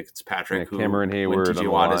Minkah Fitzpatrick. Yeah, Cameron Hayward T.J. on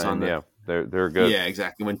the Watt line. is on the, yeah, they're good. Yeah,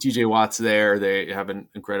 exactly. When T.J. Watt's there, they have an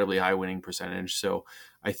incredibly high winning percentage. So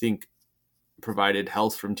I think, provided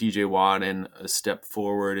health from T.J. Watt and a step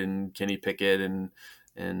forward in Kenny Pickett and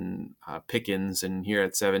Pickens, and here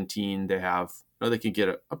at 17, they can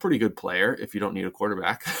get a pretty good player if you don't need a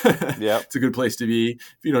quarterback. Yeah, it's a good place to be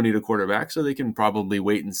if you don't need a quarterback. So they can probably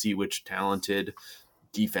wait and see which talented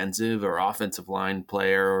defensive or offensive line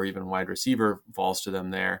player or even wide receiver falls to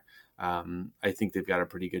them there. I think they've got a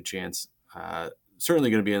pretty good chance.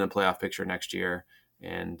 Certainly going to be in the playoff picture next year,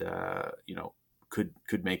 and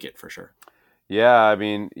could make it for sure. Yeah, I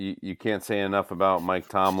mean, you can't say enough about Mike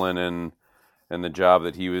Tomlin and the job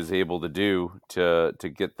that he was able to do to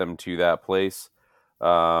get them to that place.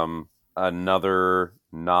 Another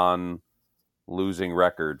non-losing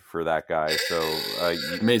record for that guy. So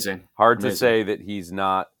amazing. Hard to say that he's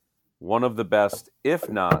not one of the best, if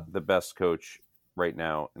not the best coach right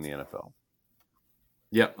now in the NFL.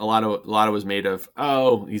 Yep, a lot of was made of,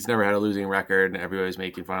 he's never had a losing record, and everybody's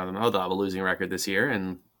making fun of them. They'll have a losing record this year,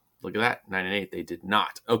 and look at that, 9-8. They did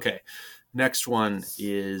not. Okay, next one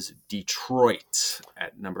is Detroit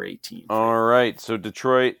at number 18. All right, so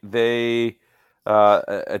Detroit, they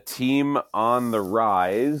a team on the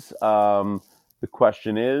rise. The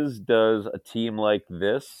question is, does a team like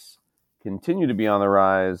this continue to be on the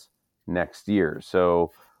rise next year?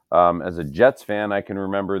 So, as a Jets fan, I can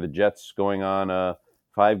remember the Jets going on a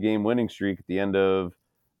 5-game winning streak at the end of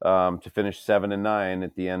to finish 7-9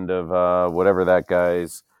 at the end of whatever that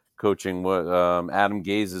guy's coaching was, Adam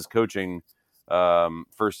Gaze's coaching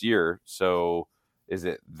first year. So is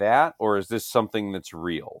it that, or is this something that's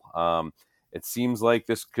real? It seems like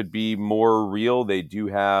this could be more real. They do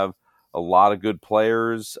have a lot of good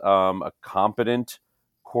players, a competent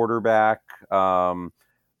quarterback, some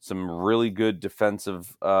really good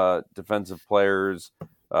defensive players.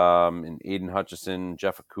 And Aiden Hutchinson,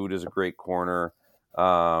 Jeff Okudah is a great corner.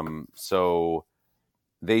 So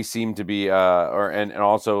they seem to be, and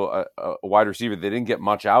also a wide receiver they didn't get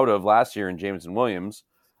much out of last year in Jameson Williams,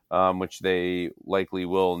 which they likely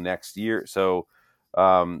will next year. So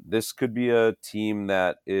this could be a team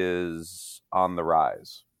that is on the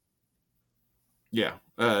rise. Yeah,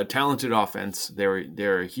 talented offense.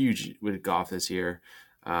 They're huge with Goff this year.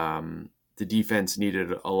 The defense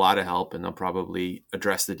needed a lot of help, and they'll probably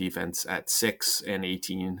address the defense at 6 and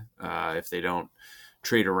 18 if they don't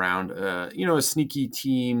trade around. A sneaky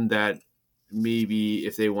team that maybe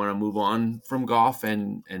if they want to move on from Goff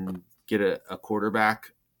and get a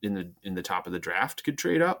quarterback in the top of the draft could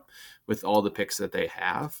trade up with all the picks that they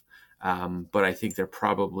have. But I think they're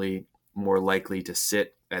probably more likely to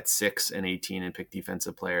sit at 6 and 18 and pick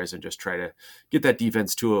defensive players and just try to get that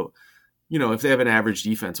defense to if they have an average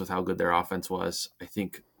defense with how good their offense was, I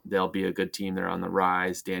think they'll be a good team. They're on the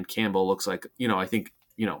rise. Dan Campbell looks like, I think,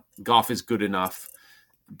 Goff is good enough.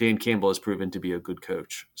 Dan Campbell has proven to be a good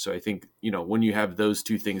coach. So I think, when you have those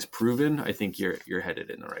two things proven, I think you're headed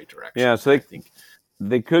in the right direction. Yeah, so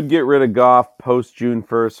they could get rid of Goff post June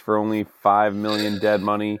 1st for only $5 million dead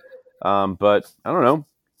money. But I don't know.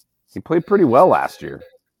 He played pretty well last year.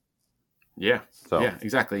 Yeah. So yeah,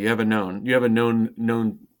 exactly. You have a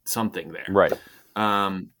known something there. Right.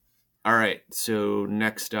 All right. So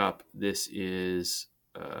next up, this is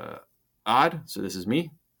odd. So this is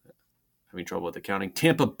me having trouble with the counting.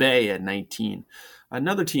 Tampa Bay at 19.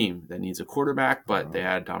 Another team that needs a quarterback, but they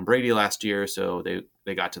had Tom Brady last year, so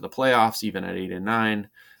they got to the playoffs even at 8-9,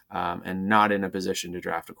 and not in a position to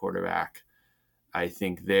draft a quarterback. I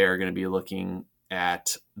think they're going to be looking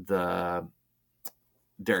at the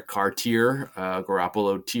Derek Carr tier,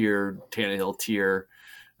 Garoppolo tier, Tannehill tier,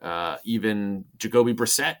 even Jacoby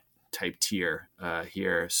Brissett type tier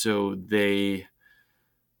here. So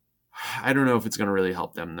I don't know if it's going to really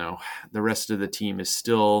help them though. The rest of the team is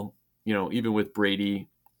still, even with Brady,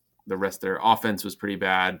 the rest of their offense was pretty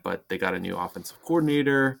bad, but they got a new offensive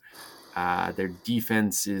coordinator. Their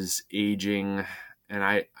defense is aging, and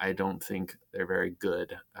I don't think they're very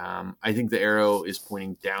good. I think the arrow is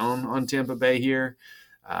pointing down on Tampa Bay here,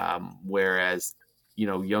 whereas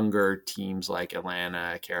younger teams like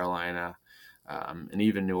Atlanta, Carolina, and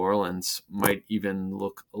even New Orleans might even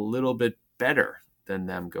look a little bit better than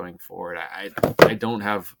them going forward. I don't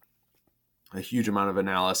have a huge amount of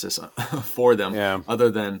analysis for them, other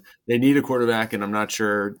than they need a quarterback, and I'm not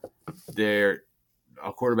sure they're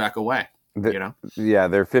a quarterback away. Yeah,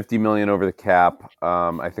 they're $50 million over the cap.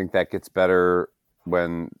 I think that gets better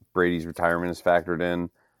when Brady's retirement is factored in.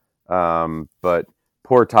 But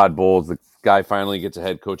poor Todd Bowles, the guy finally gets a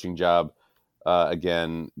head coaching job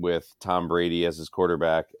again with Tom Brady as his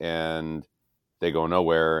quarterback, and they go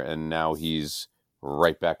nowhere. And now he's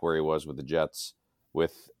right back where he was with the Jets,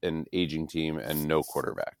 with an aging team and no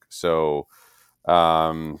quarterback. So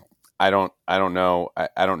I don't know.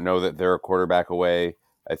 I don't know that they're a quarterback away.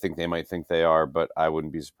 I think they might think they are, but I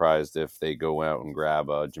wouldn't be surprised if they go out and grab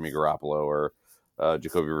Jimmy Garoppolo or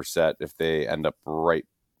Jacoby Brissett if they end up right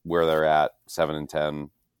where they're at, 7-10,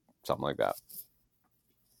 something like that.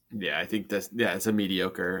 Yeah, I think it's a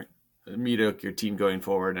mediocre team going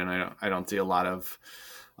forward, and I don't see a lot of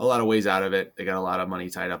ways out of it. They got a lot of money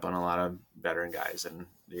tied up on a lot of veteran guys, and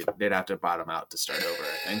they'd have to bottom out to start over,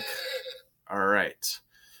 I think. All right.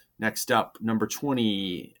 Next up, number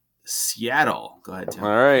 20, Seattle. Go ahead, Tim. All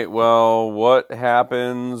right. Well, what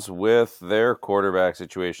happens with their quarterback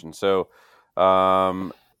situation? So,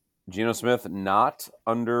 Geno Smith not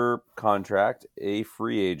under contract, a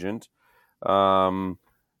free agent.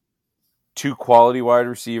 2 quality wide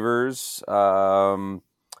receivers,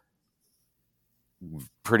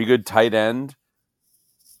 pretty good tight end,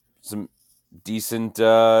 some decent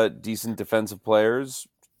defensive players.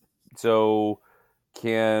 So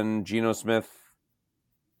can Geno Smith,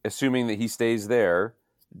 assuming that he stays there,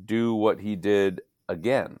 do what he did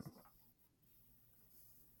again?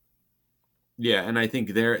 Yeah, and I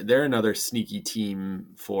think they're another sneaky team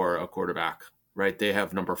for a quarterback, right? They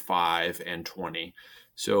have number 5 and 20.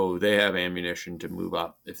 So they have ammunition to move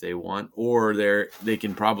up if they want, or they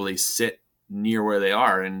can probably sit near where they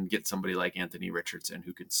are and get somebody like Anthony Richardson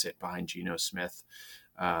who could sit behind Geno Smith,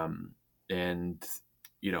 and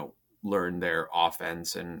learn their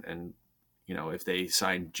offense and if they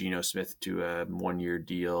sign Geno Smith to a 1-year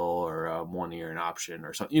deal or a 1-year option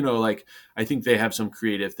or something, I think they have some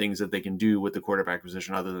creative things that they can do with the quarterback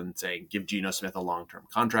position other than saying give Geno Smith a long-term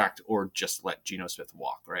contract or just let Geno Smith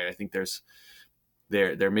walk, right? I think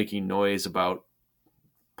they're making noise about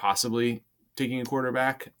possibly taking a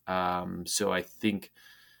quarterback. So I think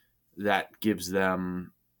that gives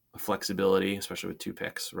them flexibility, especially with 2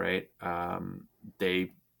 picks, right?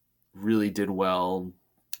 They really did well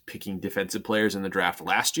picking defensive players in the draft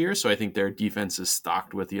last year. So I think their defense is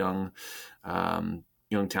stocked with young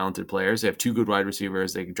talented players. They have 2 good wide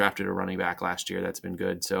receivers. They drafted a running back last year. That's been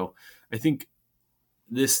good. So I think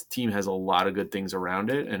this team has a lot of good things around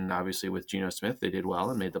it. And obviously with Geno Smith, they did well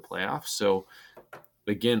and made the playoffs. So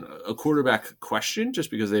again, a quarterback question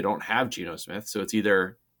just because they don't have Geno Smith. So it's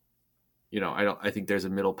either, I think there's a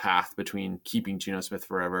middle path between keeping Geno Smith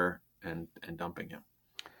forever and dumping him.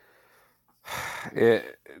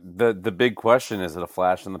 The big question is it a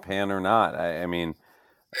flash in the pan or not? I mean,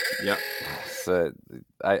 yeah. So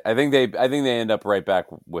I think they end up right back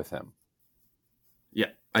with him. Yeah,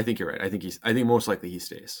 I think you're right. I think most likely he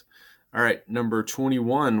stays. All right, number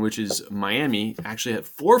 21, which is Miami, actually had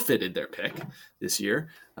forfeited their pick this year.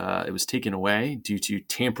 It was taken away due to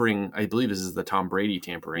tampering. I believe this is the Tom Brady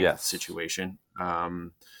tampering situation.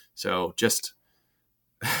 So just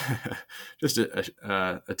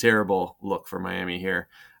a terrible look for Miami here.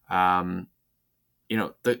 The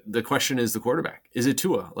question is the quarterback. Is it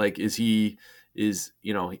Tua?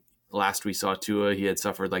 Last we saw Tua, he had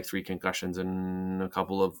suffered 3 concussions and a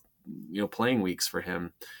couple of, playing weeks for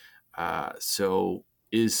him. So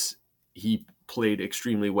he played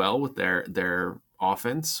extremely well with their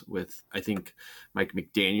offense with, I think Mike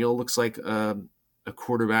McDaniel looks like a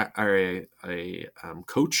quarterback or a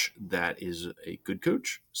coach that is a good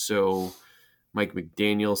coach. So Mike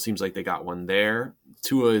McDaniel seems like they got one there.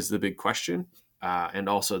 Tua is the big question. And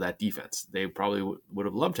also that defense. They probably would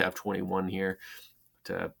have loved to have 21 here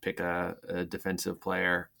to pick a defensive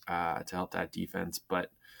player to help that defense,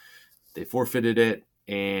 but they forfeited it.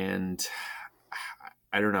 And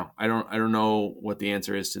I don't know. I don't know what the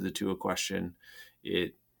answer is to the Tua question.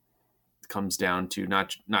 It comes down to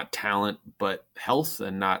not talent, but health,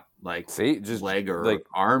 and not just leg or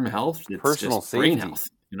arm health. It's personal just safety. Brain health.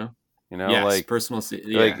 Yes, personal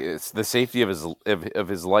safety. Yeah. It's the safety of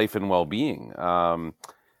his life and well-being.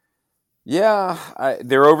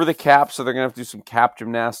 They're over the cap, so they're gonna have to do some cap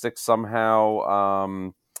gymnastics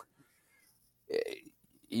somehow.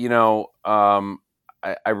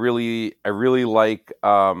 I really like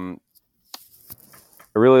a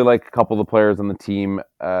couple of the players on the team.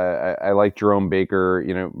 I like Jerome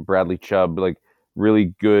Baker, Bradley Chubb,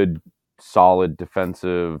 really good, solid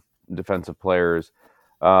defensive players.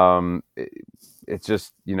 It's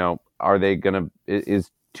just, are they gonna?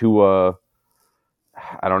 Is Tua?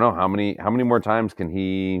 I don't know how many more times can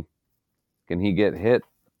he Can he get hit?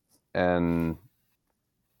 And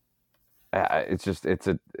it's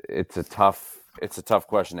a tough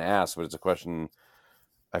question to ask, but it's a question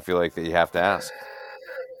I feel like that you have to ask.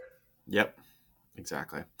 Yep,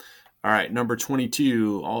 exactly. All right, number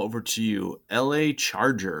 22, all over to you. LA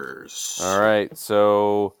Chargers. All right,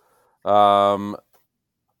 so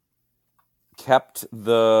kept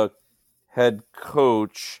the head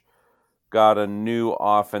coach, got a new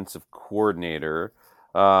offensive coordinator.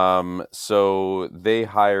 So they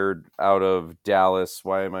hired out of Dallas.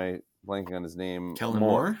 Why am I blanking on his name? Kellen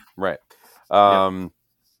Moore? Right. Yep.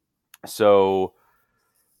 So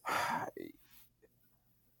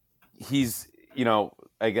he's,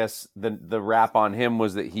 I guess the rap on him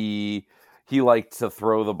was that he liked to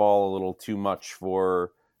throw the ball a little too much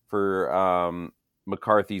for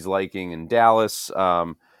McCarthy's liking in Dallas.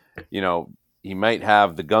 He might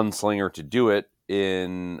have the gunslinger to do it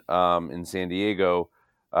in San Diego.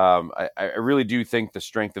 I really do think the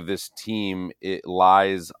strength of this team, it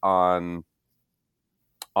lies on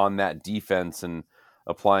that defense and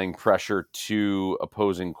applying pressure to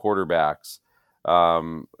opposing quarterbacks.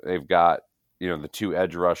 They've got the two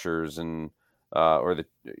edge rushers and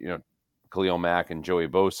Khalil Mack and Joey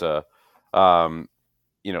Bosa.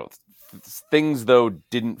 Things though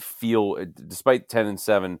didn't feel, despite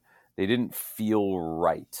 10-7, they didn't feel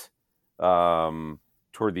right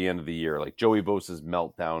toward the end of the year. Like Joey Bosa's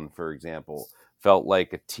meltdown, for example, felt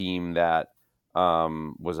like a team that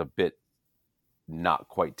was a bit not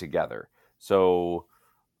quite together. So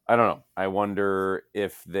I don't know. I wonder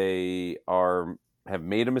if they have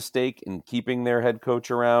made a mistake in keeping their head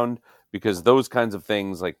coach around, because those kinds of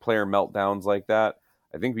things, like player meltdowns like that,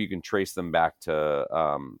 I think you can trace them back to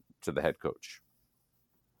the head coach.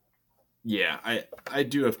 Yeah, I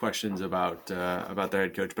do have questions about their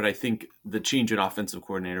head coach, but I think the change in offensive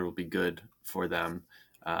coordinator will be good for them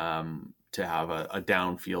to have a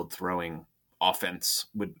downfield throwing offense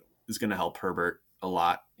is going to help Herbert a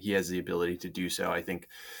lot. He has the ability to do so. I think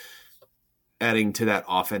adding to that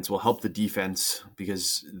offense will help the defense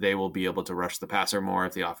because they will be able to rush the passer more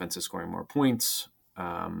if the offense is scoring more points.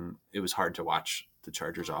 It was hard to watch the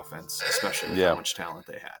Chargers offense, especially with how much talent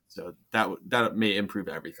they had. So that may improve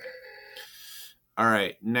everything. All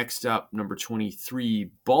right, next up, number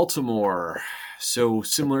 23, Baltimore. So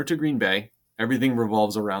similar to Green Bay, everything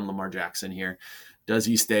revolves around Lamar Jackson here. Does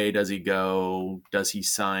he stay? Does he go? Does he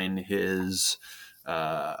sign his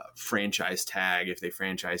franchise tag? If they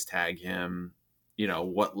franchise tag him,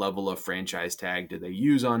 what level of franchise tag do they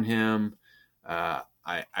use on him?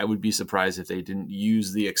 I would be surprised if they didn't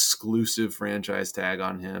use the exclusive franchise tag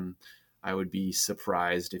on him. I would be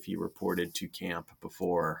surprised if he reported to camp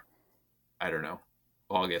before, I don't know,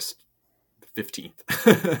 August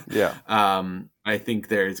 15th. Yeah. I think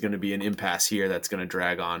there's going to be an impasse here that's going to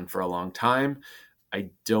drag on for a long time.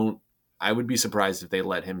 I would be surprised if they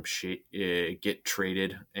let him get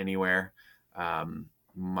traded anywhere.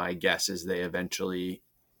 My guess is they eventually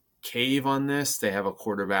cave on this. They have a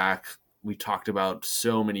quarterback. We talked about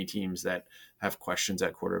so many teams that have questions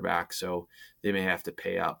at quarterback, so they may have to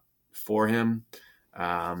pay up for him.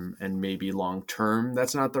 And maybe long term,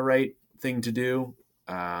 that's not the right thing to do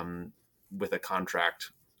with a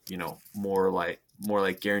contract, more like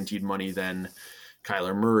guaranteed money than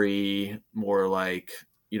Kyler Murray, more like,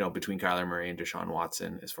 between Kyler Murray and Deshaun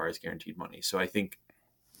Watson as far as guaranteed money. So I think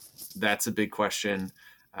that's a big question.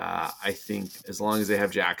 I think as long as they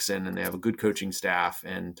have Jackson and they have a good coaching staff,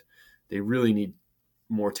 and they really need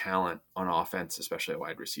more talent on offense, especially at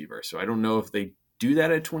wide receiver. So I don't know if they do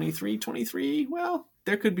that at 23. Well,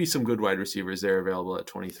 there could be some good wide receivers there available at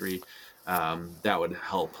 23. That would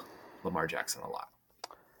help Lamar Jackson a lot.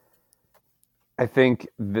 I think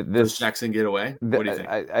does Jackson get away? What do you think?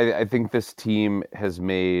 I think this team has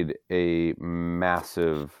made a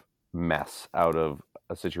massive mess out of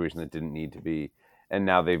a situation that didn't need to be, and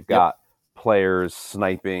now they've got players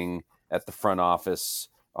sniping at the front office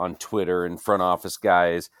on Twitter, and front office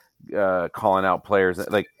guys calling out players.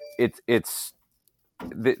 Like it's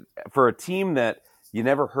for a team that you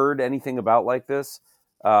never heard anything about like this,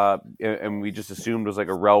 and we just assumed was like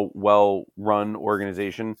a well-run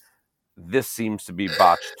organization. This seems to be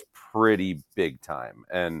botched pretty big time,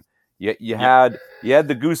 and you had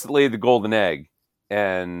the goose that laid the golden egg,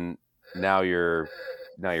 and now you're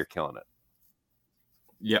killing it.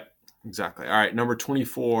 Yep, exactly. All right, number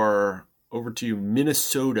 24, over to you,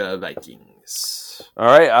 Minnesota Vikings. All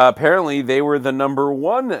right, apparently they were the number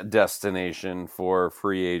one destination for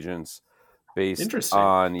free agents based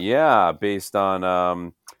on the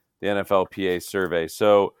NFLPA survey.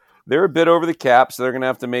 So they're a bit over the cap, so they're going to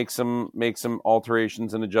have to make some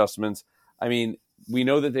alterations and adjustments. I mean, we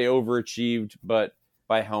know that they overachieved, but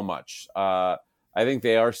by how much? I think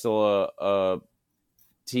they are still a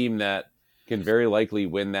team that can very likely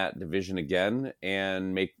win that division again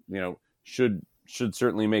and make, should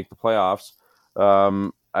certainly make the playoffs.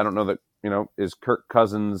 I don't know that, is Kirk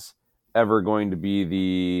Cousins ever going to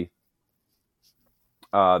be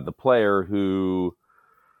the player who,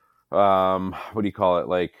 what do you call it?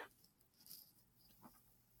 Like,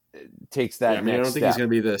 takes that I next don't think step. he's going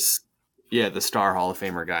to be the star Hall of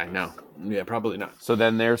Famer guy. No. Yeah, probably not. So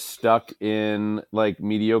then they're stuck in like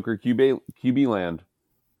mediocre QB land.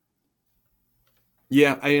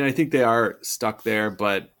 Yeah, I think they are stuck there,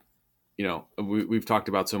 but we've talked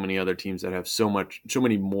about so many other teams that have so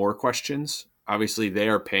many more questions. Obviously, they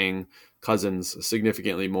are paying Cousins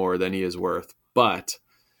significantly more than he is worth, but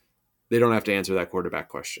they don't have to answer that quarterback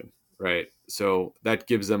question, right? So that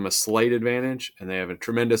gives them a slight advantage, and they have a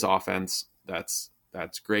tremendous offense that's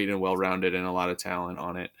great and well-rounded and a lot of talent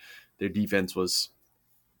on it. Their defense was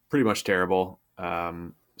pretty much terrible.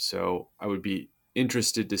 So I would be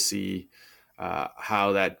interested to see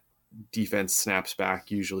how that defense snaps back.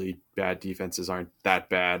 Usually bad defenses aren't that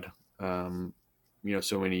bad, so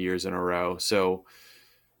many years in a row. So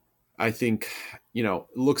I think, it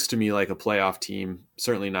looks to me like a playoff team,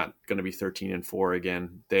 certainly not going to be 13-4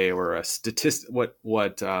 again. They were a what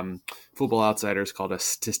Football Outsiders called a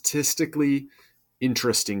statistically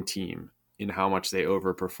interesting team in how much they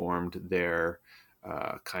overperformed their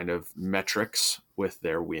kind of metrics with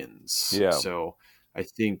their wins. Yeah. So I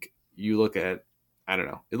think you look at, I don't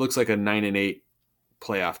know, it looks like a 9-8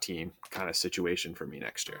 playoff team kind of situation for me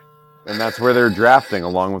next year. And that's where they're drafting,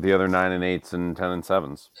 along with the other 9-8s and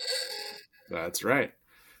 10-7s. That's right.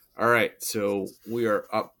 All right, so we are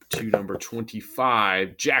up to number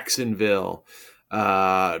 25, Jacksonville.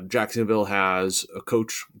 Jacksonville has a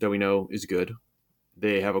coach that we know is good.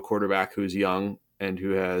 They have a quarterback who's young and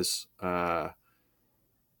who has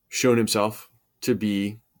shown himself to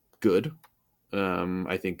be good.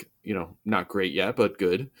 I think, not great yet, but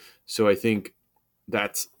good. So I think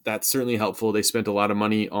that's certainly helpful. They spent a lot of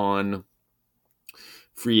money on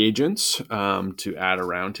free agents to add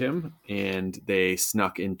around him, and they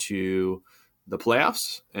snuck into the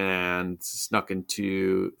playoffs and snuck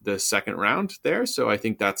into the second round there. So I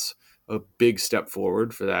think that's a big step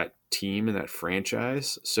forward for that team and that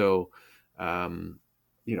franchise. So, having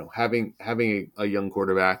a young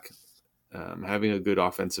quarterback, having a good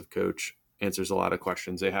offensive coach answers a lot of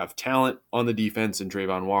questions. They have talent on the defense in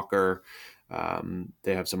Trayvon Walker.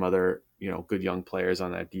 They have some other, good young players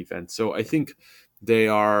on that defense. So I think they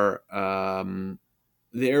are,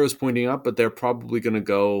 the arrow's pointing up, but they're probably going to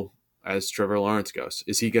go as Trevor Lawrence goes.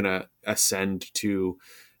 Is he going to ascend to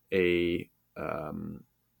a,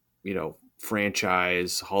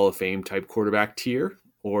 franchise Hall of Fame type quarterback tier,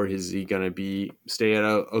 or is he going to stay at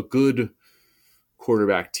a good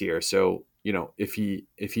quarterback tier? So, if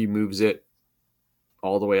he moves it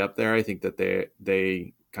all the way up there, I think that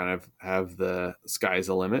they kind of have the sky's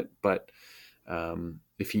the limit. But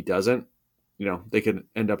if he doesn't, they could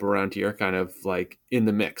end up around here, kind of like in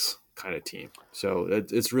the mix kind of team. So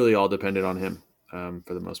it's really all dependent on him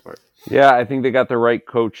for the most part. Yeah, I think they got the right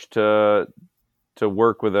coach to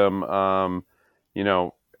work with him.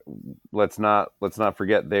 Let's not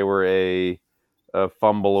forget they were a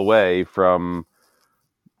fumble away from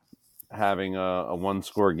having a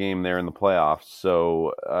one-score game there in the playoffs.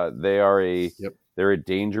 So they are they're a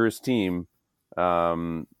dangerous team.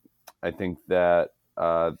 I think that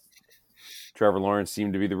Trevor Lawrence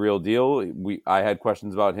seemed to be the real deal. I had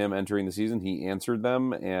questions about him entering the season. He answered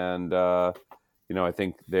them, and I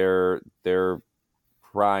think they're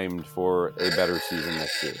primed for a better season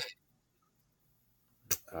next year.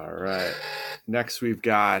 All right. Next, we've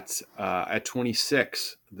got at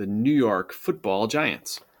 26 the New York Football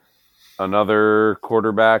Giants. Another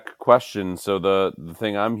quarterback question. So the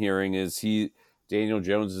thing I'm hearing is Daniel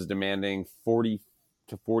Jones is demanding $40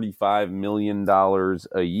 to $45 million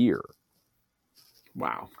a year.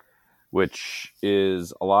 Wow. Which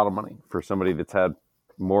is a lot of money for somebody that's had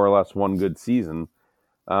more or less one good season.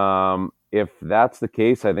 If that's the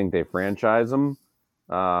case, I think they franchise him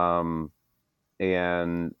and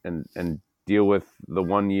deal with the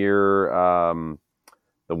 1 year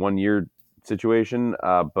situation.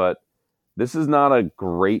 But this is not a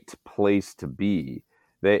great place to be.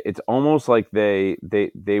 It's almost like they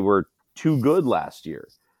were too good last year.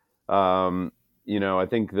 I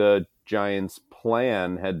think the Giants'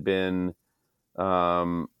 plan had been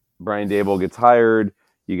Brian Daboll gets hired,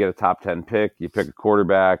 you get a top 10 pick, you pick a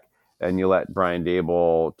quarterback, and you let Brian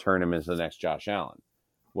Daboll turn him into the next Josh Allen.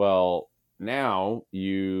 Well, now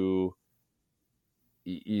you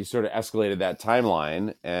you sort of escalated that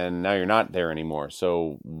timeline, and now you're not there anymore.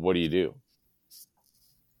 So what do you do?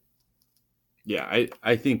 Yeah,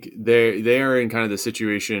 I think they are in kind of the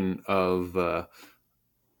situation of a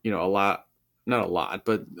lot, not a lot,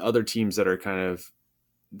 but other teams that are kind of,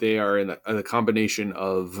 they are in the combination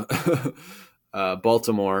of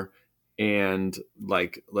Baltimore and,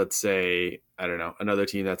 like, let's say, I don't know, another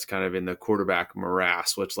team that's kind of in the quarterback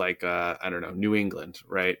morass, which, like, I don't know, New England,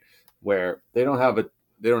 right, where they don't have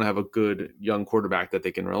a good young quarterback that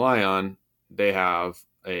they can rely on. They have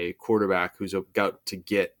a quarterback who's about to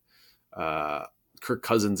get Kirk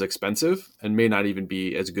Cousins expensive and may not even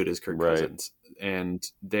be as good as Kirk Cousins, and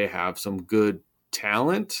they have some good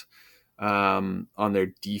talent on their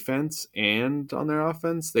defense and on their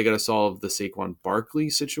offense. They got to solve the Saquon Barkley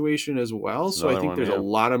situation as well. So I think there's a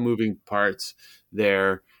lot of moving parts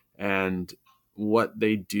there, and what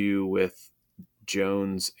they do with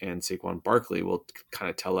Jones and Saquon Barkley will kind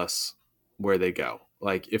of tell us where they go.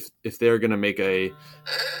 Like if they're going to if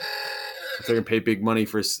they're going to pay big money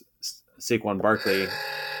for Saquon Barkley,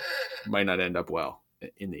 might not end up well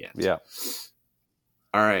in the end. Yeah.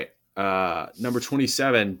 All right. Number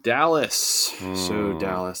 27, Dallas. So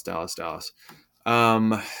Dallas.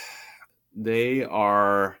 They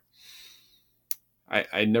are.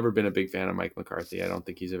 I've never been a big fan of Mike McCarthy. I don't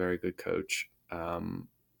think he's a very good coach.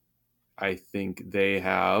 I think they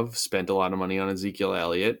have spent a lot of money on Ezekiel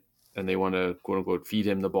Elliott, and they want to, quote unquote, feed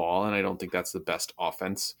him the ball. And I don't think that's the best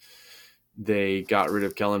offense. They got rid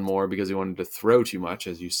of Kellen Moore because he wanted to throw too much,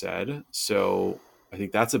 as you said. So I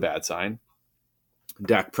think that's a bad sign.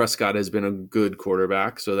 Dak Prescott has been a good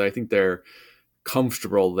quarterback, so I think they're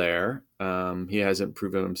comfortable there. He hasn't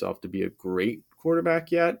proven himself to be a great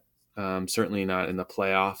quarterback yet, certainly not in the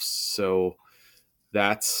playoffs. So he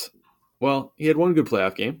had one good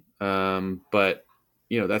playoff game, but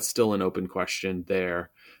that's still an open question there.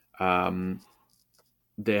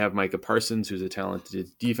 They have Micah Parsons, who's a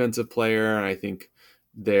talented defensive player, and I think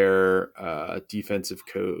their defensive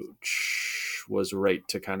coach was right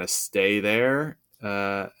to kind of stay there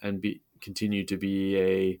and continue to be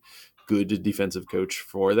a good defensive coach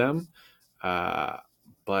for them.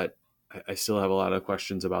 But I still have a lot of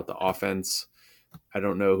questions about the offense. I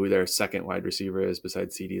don't know who their second wide receiver is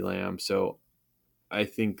besides CeeDee Lamb. So I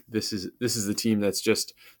think this is the team that's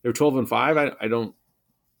just, they're 12-5. I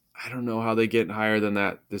don't know how they get higher than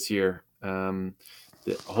that this year. The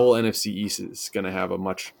whole NFC East is going to have a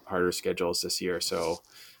much harder schedule this year. So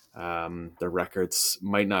the records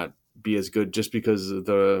might not be as good just because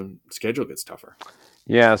the schedule gets tougher.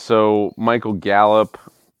 Yeah. So Michael Gallup,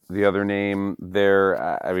 the other name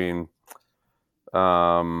there,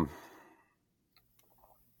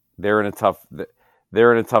 they're in a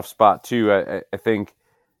tough spot too. I think,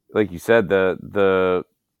 like you said, the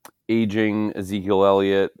aging Ezekiel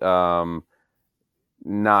Elliott, not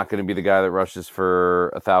going to be the guy that rushes for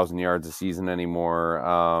 1,000 yards a season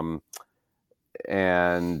anymore.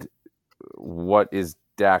 And what is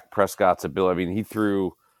Dak Prescott's ability? I mean, he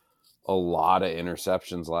threw a lot of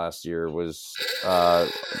interceptions last year, was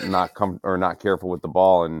not careful with the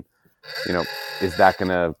ball. And, is that going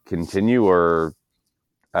to continue, or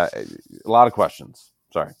a lot of questions?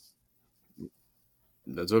 Sorry.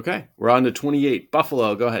 That's okay. We're on to 28.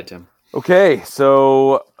 Buffalo. Go ahead, Tim. Okay,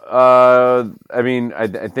 so I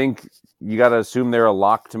think you got to assume they're a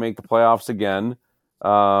lock to make the playoffs again.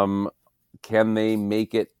 Can they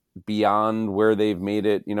make it beyond where they've made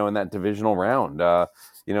it, in that divisional round?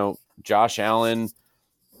 Josh Allen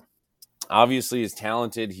obviously is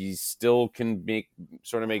talented. He still can make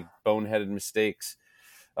boneheaded mistakes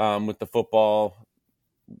with the football.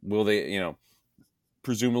 Will they,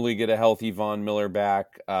 presumably get a healthy Von Miller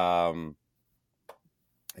back? I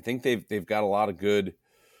think they've got a lot of good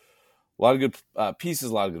pieces,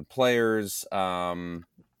 a lot of good players.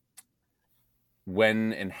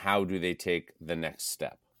 When and how do they take the next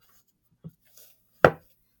step?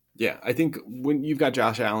 Yeah, I think when you've got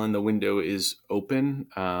Josh Allen, the window is open,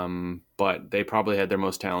 but they probably had their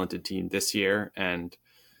most talented team this year, and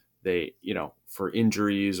they, for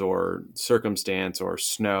injuries or circumstance or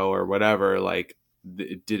snow or whatever, like,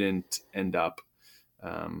 it didn't end up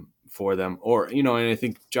for them. Or, and I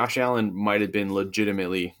think Josh Allen might have been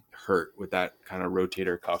legitimately hurt with that kind of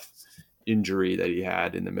rotator cuff injury that he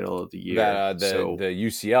had in the middle of the year. The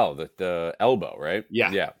UCL, the elbow, right?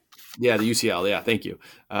 Yeah, the UCL. Yeah, thank you.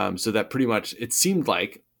 So that pretty much, it seemed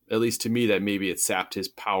like, at least to me, that maybe it sapped his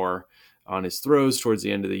power on his throws towards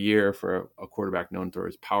the end of the year for a quarterback known for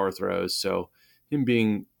his power throws. So him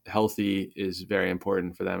being healthy is very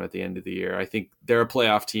important for them at the end of the year. I think they're a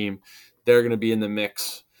playoff team. They're going to be in the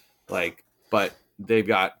mix, but they've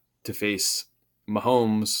got to face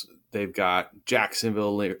Mahomes, they've got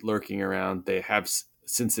Jacksonville lurking around. They have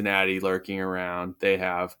Cincinnati lurking around. They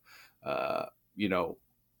have,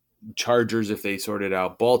 Chargers if they sort it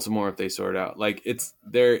out. Baltimore if they sort it out. Like it's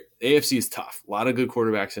their AFC is tough. A lot of good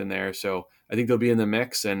quarterbacks in there. So I think they'll be in the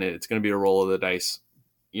mix, and it's going to be a roll of the dice.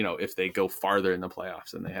 If they go farther in the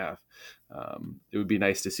playoffs than they have, it would be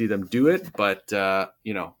nice to see them do it. But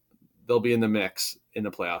they'll be in the mix in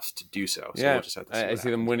the playoffs to do so. So we'll just have to see I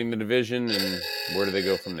see them winning the division, and where do they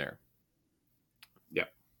go from there? Yeah.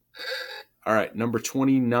 All right, number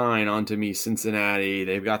 29 on to me, Cincinnati.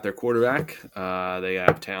 They've got their quarterback. They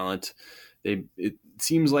have talent. It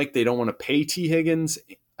seems like they don't want to pay T. Higgins,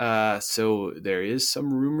 so there is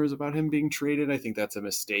some rumors about him being traded. I think that's a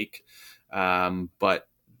mistake, but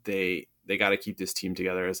they got to keep this team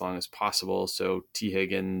together as long as possible. So T.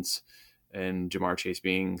 Higgins and Jamar Chase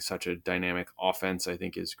being such a dynamic offense, I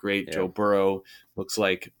think is great. Yeah. Joe Burrow looks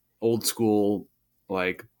like old school,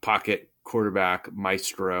 like pocket quarterback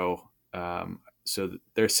maestro. So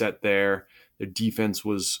they're set there. Their defense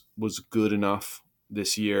was good enough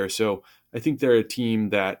this year. So I think they're a team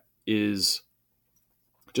that is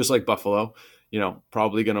just like Buffalo,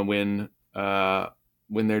 probably going to win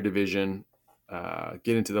their division,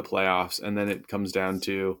 get into the playoffs. And then it comes down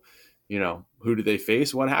to, who do they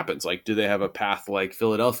face? What happens? Like, do they have a path like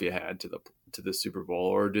Philadelphia had to the Super Bowl,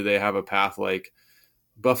 or do they have a path like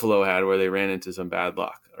Buffalo had where they ran into some bad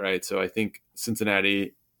luck? Right. So I think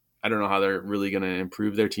Cincinnati, I don't know how they're really going to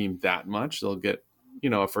improve their team that much. They'll get,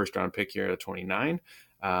 a first round pick here at 29.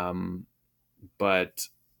 But,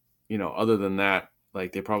 other than that,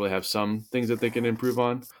 like they probably have some things that they can improve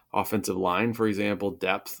on. Offensive line, for example,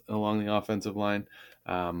 depth along the offensive line.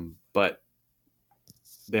 But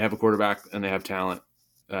they have a quarterback and they have talent,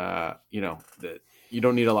 that you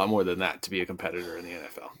don't need a lot more than that to be a competitor in the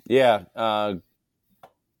NFL. Yeah.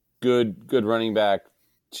 Good running back,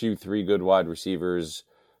 2-3 good wide receivers,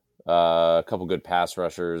 a couple good pass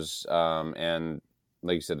rushers, and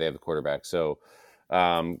like you said, they have the quarterback. So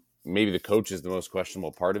maybe the coach is the most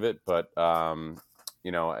questionable part of it, but I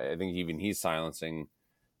think even he's silencing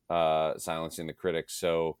the critics.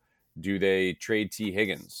 So do they trade T.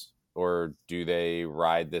 Higgins, or do they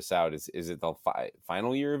ride this out? Is it the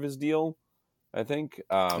final year of his deal? I think.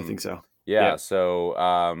 I think so. Yeah. So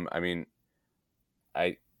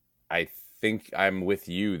I think I'm with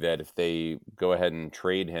you that if they go ahead and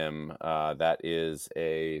trade him, that's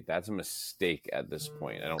a mistake at this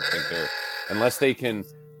point. I don't think unless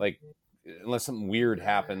something weird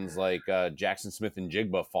happens, like Jackson Smith and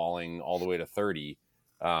Jigba falling all the way to 30.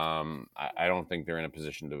 I don't think they're in a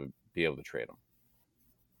position to be able to trade him.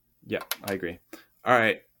 Yeah, I agree. All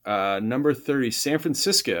right. Number 30, San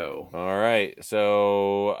Francisco. All right.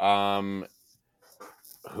 So,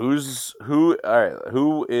 who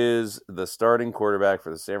is the starting quarterback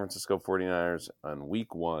for the San Francisco 49ers on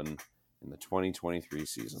week 1 in the 2023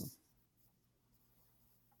 season?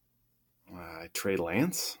 Trey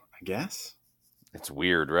Lance, I guess. It's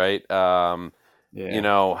weird, right?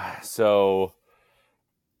 So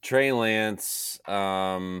Trey Lance,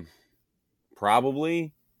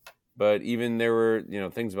 probably, but even there were,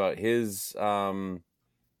 things about his,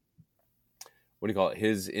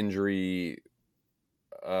 his injury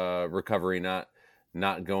recovery not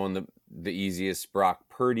going the easiest. Brock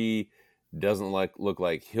Purdy doesn't look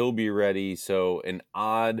like he'll be ready. So an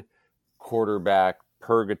odd quarterback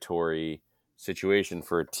purgatory situation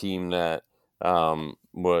for a team that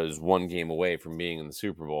was one game away from being in the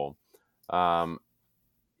Super Bowl.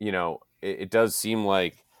 It does seem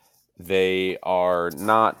like they are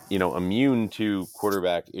not, immune to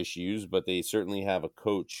quarterback issues, but they certainly have a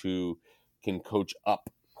coach who can coach up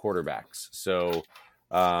quarterbacks. So,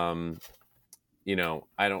 I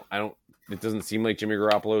don't, it doesn't seem like Jimmy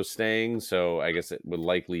Garoppolo is staying. So I guess it would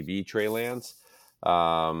likely be Trey Lance.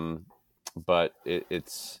 But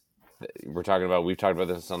we've talked about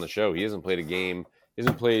this on the show. He hasn't played a game. He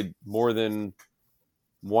hasn't played more than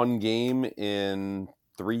one game in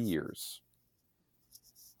 3 years,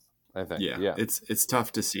 I think. Yeah. It's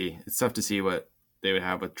tough to see. It's tough to see what they would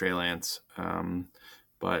have with Trey Lance.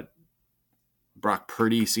 But Brock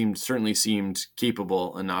Purdy certainly seemed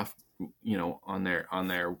capable enough, on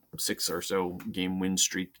their 6 or so game win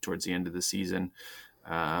streak towards the end of the season.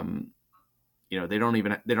 They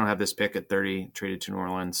don't have this pick at 30 traded to New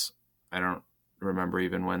Orleans. I don't remember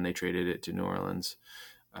even when they traded it to New Orleans.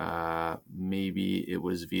 Maybe it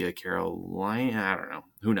was via Carolina. I don't know.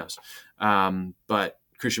 Who knows? But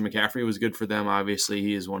Christian McCaffrey was good for them. Obviously,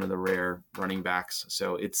 he is one of the rare running backs.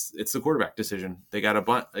 So it's the quarterback decision. They got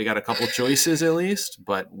a couple choices at least,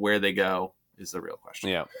 but where they go is the real question.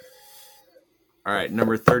 Yeah. All right,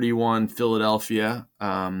 number 31, Philadelphia.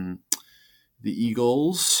 The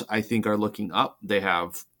Eagles, I think, are looking up. They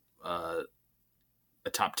have a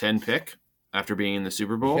top 10 pick after being in the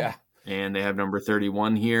Super Bowl. Yeah. And they have number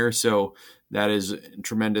 31 here. So that is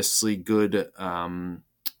tremendously good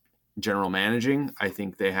general managing. I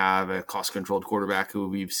think they have a cost-controlled quarterback who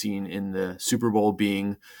we've seen in the Super Bowl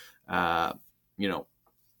being,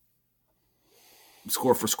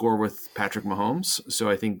 score for score with Patrick Mahomes. So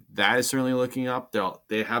I think that is certainly looking up.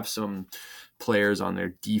 They have some players on their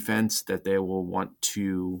defense that they will want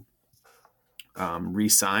to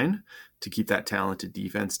re-sign to keep that talented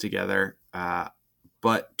defense together.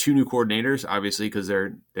 But 2 new coordinators, obviously, because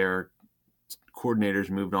their coordinators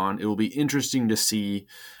moved on. It will be interesting to see.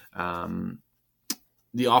 The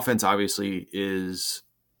offense, obviously, is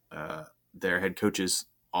their head coach's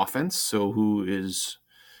offense. So who is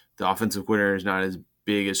the offensive coordinator is not as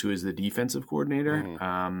big as who is the defensive coordinator.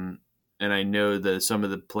 Mm-hmm. And I know that some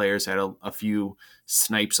of the players had a few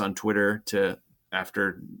snipes on Twitter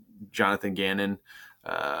after Jonathan Gannon,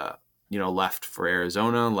 left for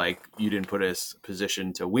Arizona. Like, you didn't put us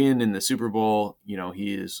position to win in the Super Bowl.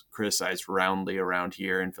 He is criticized roundly around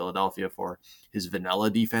here in Philadelphia for his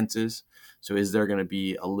vanilla defenses. So is there going to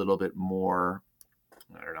be a little bit more,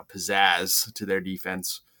 pizzazz to their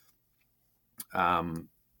defense?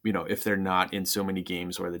 If they're not in so many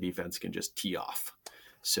games where the defense can just tee off.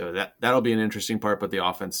 So that'll be an interesting part, but the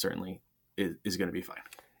offense certainly is going to be fine.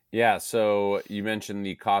 Yeah, so you mentioned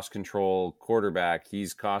the cost control quarterback.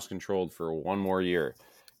 He's cost controlled for 1 more year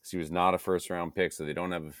because he was not a first-round pick, so they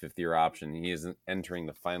don't have a 5th-year option. He isn't entering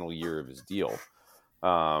the final year of his deal.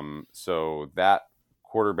 So that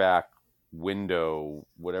quarterback window,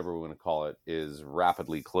 whatever we want to call it, is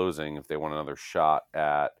rapidly closing if they want another shot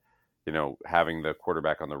at having the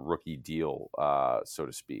quarterback on the rookie deal, so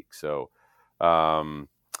to speak. So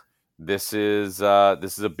this is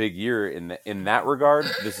a big year in that regard.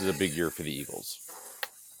 This is a big year for the Eagles.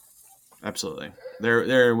 Absolutely,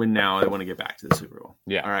 they're win now. They want to get back to the Super Bowl.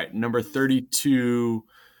 Yeah. All right, number 32,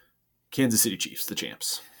 Kansas City Chiefs, the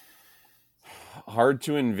champs. Hard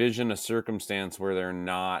to envision a circumstance where they're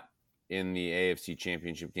not in the AFC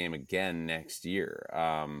Championship game again next year.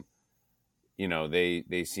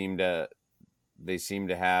 They seem to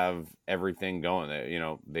have everything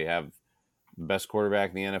going. They have the best quarterback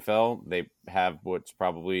in the NFL. They have what's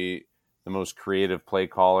probably the most creative play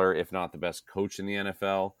caller, if not the best coach in the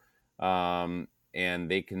NFL.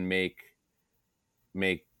 And they can make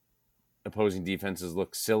opposing defenses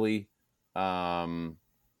look silly, and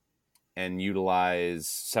utilize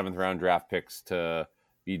 7th-round draft picks to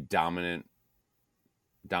be dominant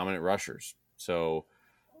rushers. So,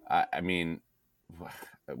 I mean,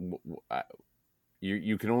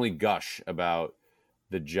 you can only gush about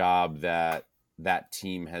the job that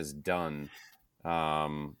team has done.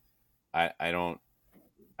 I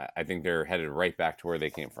think they're headed right back to where they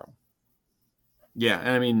came from. Yeah, and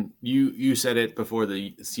I mean, you said it before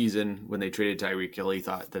the season when they traded Tyreek Hill. You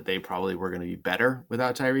thought that they probably were going to be better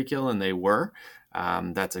without Tyreek Hill, and they were.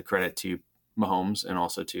 That's a credit to Mahomes and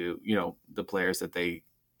also to the players that they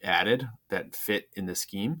added that fit in the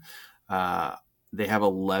scheme. They have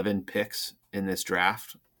 11 picks in this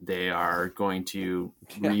draft. They are going to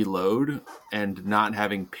reload, and not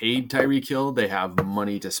having paid Tyreek Hill, they have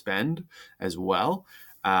money to spend as well.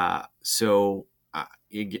 So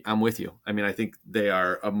I'm with you. I mean, I think they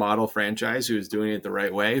are a model franchise who is doing it the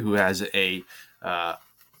right way, who has a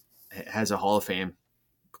Hall of Fame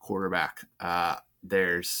quarterback.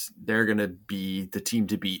 They're going to be the team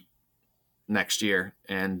to beat next year,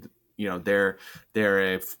 and they're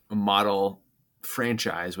a model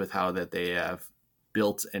franchise with how that they have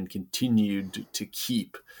built and continued to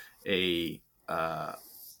keep a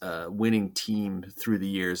winning team through the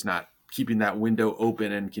years, not keeping that window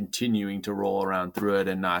open and continuing to roll around through it,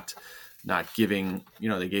 and not giving,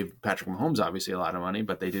 they gave Patrick Mahomes obviously a lot of money,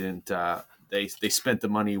 but they didn't, they spent the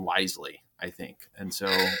money wisely, I think. And so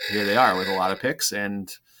here they are with a lot of picks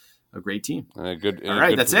and a great team. All right, good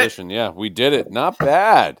that's position. Yeah, we did it. Not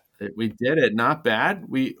bad. We did it. Not bad.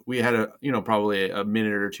 We had probably a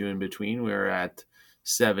minute or two in between. We were at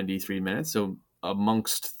 73 minutes. So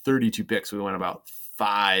amongst 32 picks, we went about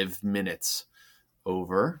 5 minutes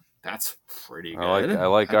over. That's pretty good. I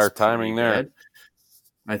like our timing there. Good.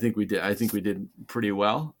 I think we did pretty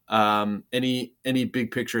well. Any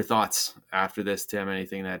big picture thoughts after this, Tim?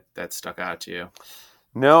 Anything that stuck out to you?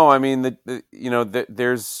 No, I mean,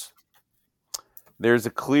 there's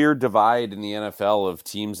a clear divide in the NFL of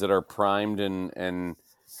teams that are primed and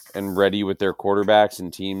ready with their quarterbacks,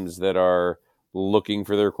 and teams that are looking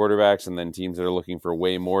for their quarterbacks, and then teams that are looking for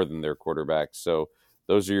way more than their quarterbacks. So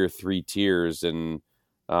those are your three tiers. And,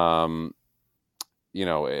 you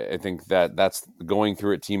know, I think that's going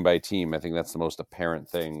through it team by team. I think that's the most apparent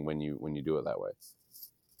thing when you do it that way.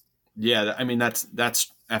 Yeah, I mean, that's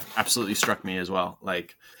absolutely struck me as well.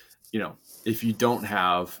 Like, you know, if you don't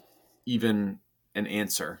have even an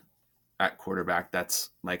answer at quarterback,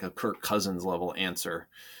 that's like a Kirk Cousins level answer,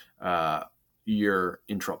 you're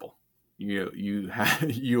in trouble.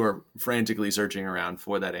 You are frantically searching around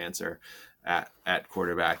for that answer at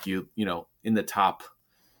quarterback. You know, in the top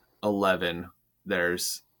 11,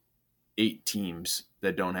 there's 8 teams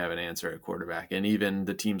that don't have an answer at quarterback, and even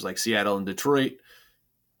the teams like Seattle and Detroit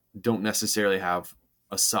don't necessarily have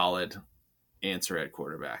a solid answer at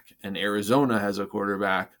quarterback. And Arizona has a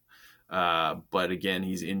quarterback, but again,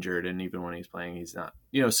 he's injured, and even when he's playing, he's not.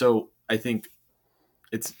 You know, so I think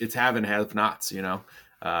it's have and have nots. You know,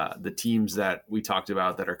 the teams that we talked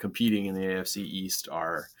about that are competing in the AFC East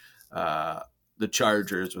are the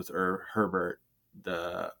Chargers with Herbert,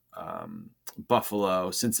 the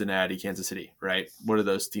Buffalo, Cincinnati, Kansas City. Right? What do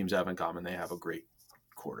those teams have in common? They have a great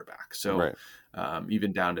quarterback. So Right.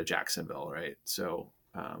 Even down to Jacksonville, right? So,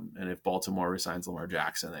 and if Baltimore resigns Lamar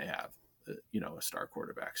Jackson, they have, you know, a star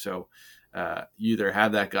quarterback. So you either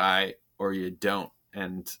have that guy or you don't.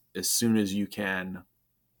 And as soon as you can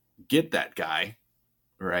get that guy,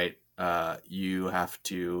 right, you have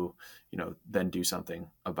to, you know, then do something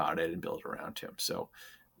about it and build around him. So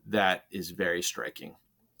that is very striking,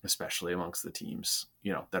 especially amongst the teams,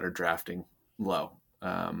 you know, that are drafting low.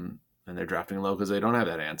 And they're drafting low because they don't have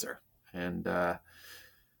that answer. And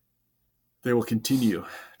they will continue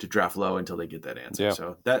to draft low until they get that answer. Yeah.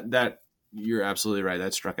 So that you're absolutely right.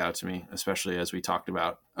 That struck out to me, especially as we talked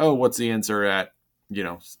about, oh, what's the answer at, you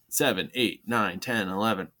know, 7, 8, 9, 10,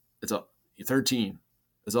 11. It's all 13.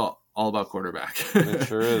 It's all about quarterback. It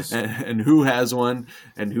sure is. and who has one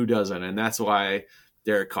and who doesn't. And that's why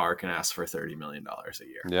Derek Carr can ask for $30 million a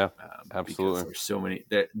year. Yeah, absolutely. Because there's so many,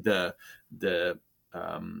 the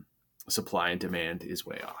supply and demand is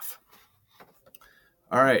way off.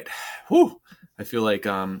 All right. Whew. I feel like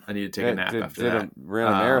I need to take a nap after that. Ran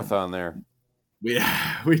a marathon there. We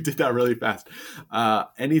did that really fast.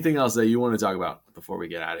 Anything else that you want to talk about before we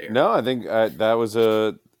get out of here? No, I think that was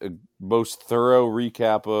a most thorough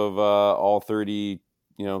recap of all 32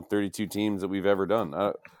 teams that we've ever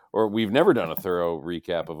done. Or we've never done a thorough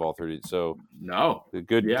recap of all 30. So no, a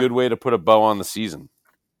good way to put a bow on the season.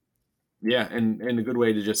 Yeah, and a good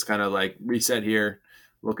way to just kind of like reset here,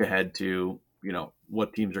 look ahead to, you know,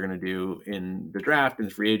 what teams are going to do in the draft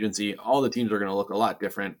and free agency. All the teams are going to look a lot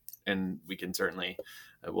different, and we can certainly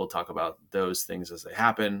we'll talk about those things as they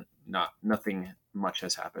happen. Nothing much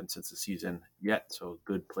has happened since the season yet, so a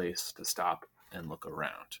good place to stop and look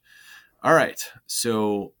around. All right,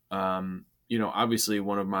 so you know, obviously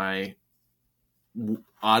one of my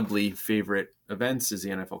oddly favorite events is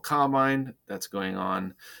the NFL Combine that's going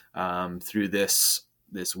on through this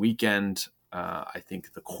weekend. I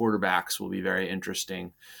think the quarterbacks will be very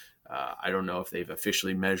interesting. I don't know if they've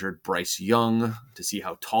officially measured Bryce Young to see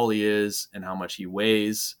how tall he is and how much he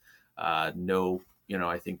weighs. No, you know,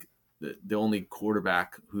 I think the only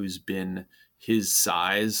quarterback who's been his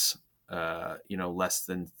size, you know, less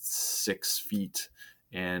than 6 feet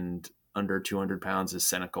and under 200 pounds is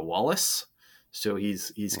Seneca Wallace. So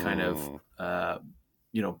he's kind of,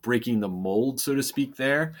 you know, breaking the mold, so to speak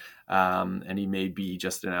there. And he may be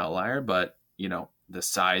just an outlier, but, you know, the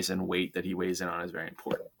size and weight that he weighs in on is very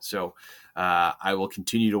important. So I will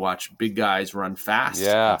continue to watch big guys run fast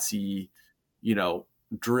and see, you know,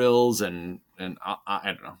 drills and I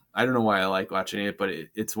don't know. I don't know why I like watching it, but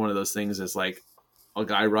it's one of those things that's like a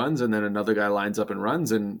guy runs and then another guy lines up and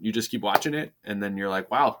runs and you just keep watching it. And then you're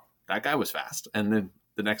like, wow, that guy was fast. And then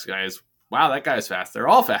the next guy is, wow, that guy is fast. They're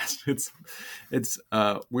all fast. It's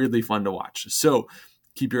weirdly fun to watch. So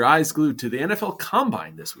keep your eyes glued to the NFL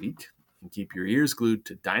Combine this week and keep your ears glued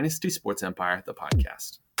to Dynasty Sports Empire, the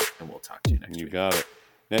podcast. And we'll talk to you next week. You got it.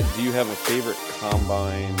 Now, do you have a favorite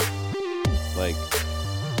Combine, like,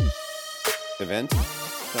 event?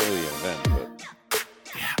 It's not really an event, but...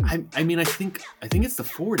 Yeah, I mean, I think it's the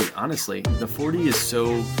 40, honestly. The 40 is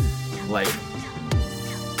so, like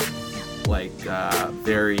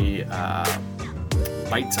very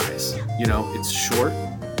bite size. You know, it's short.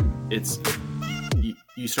 It's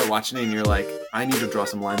you start watching it and you're like, I need to draw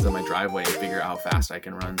some lines on my driveway and figure out how fast I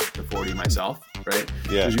can run the 40 myself, right?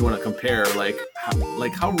 Yeah. Because you want to compare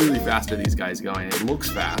how really fast are these guys going? It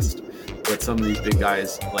looks fast, but some of these big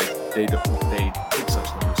guys, like they take such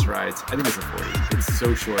long strides. I think it's a 40. It's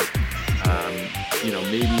so short. You know,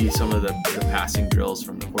 maybe some of the passing drills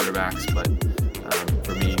from the quarterbacks, but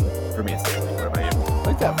for me, it's the 40. What about you? I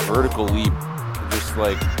like that vertical leap. Just just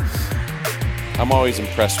like, I'm always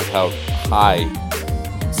impressed with how high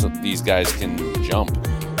these guys can jump.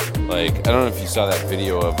 Like, I don't know if you saw that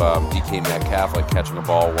video of DK Metcalf, like, catching a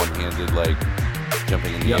ball one-handed, like,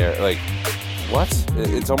 jumping in the air. Like, what?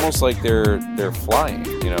 It's almost like they're flying,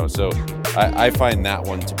 you know? So I find that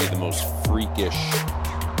one to be the most freakish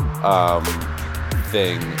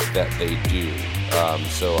thing that they do.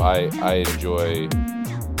 So I enjoy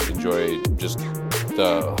just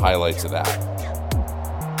the highlights of that.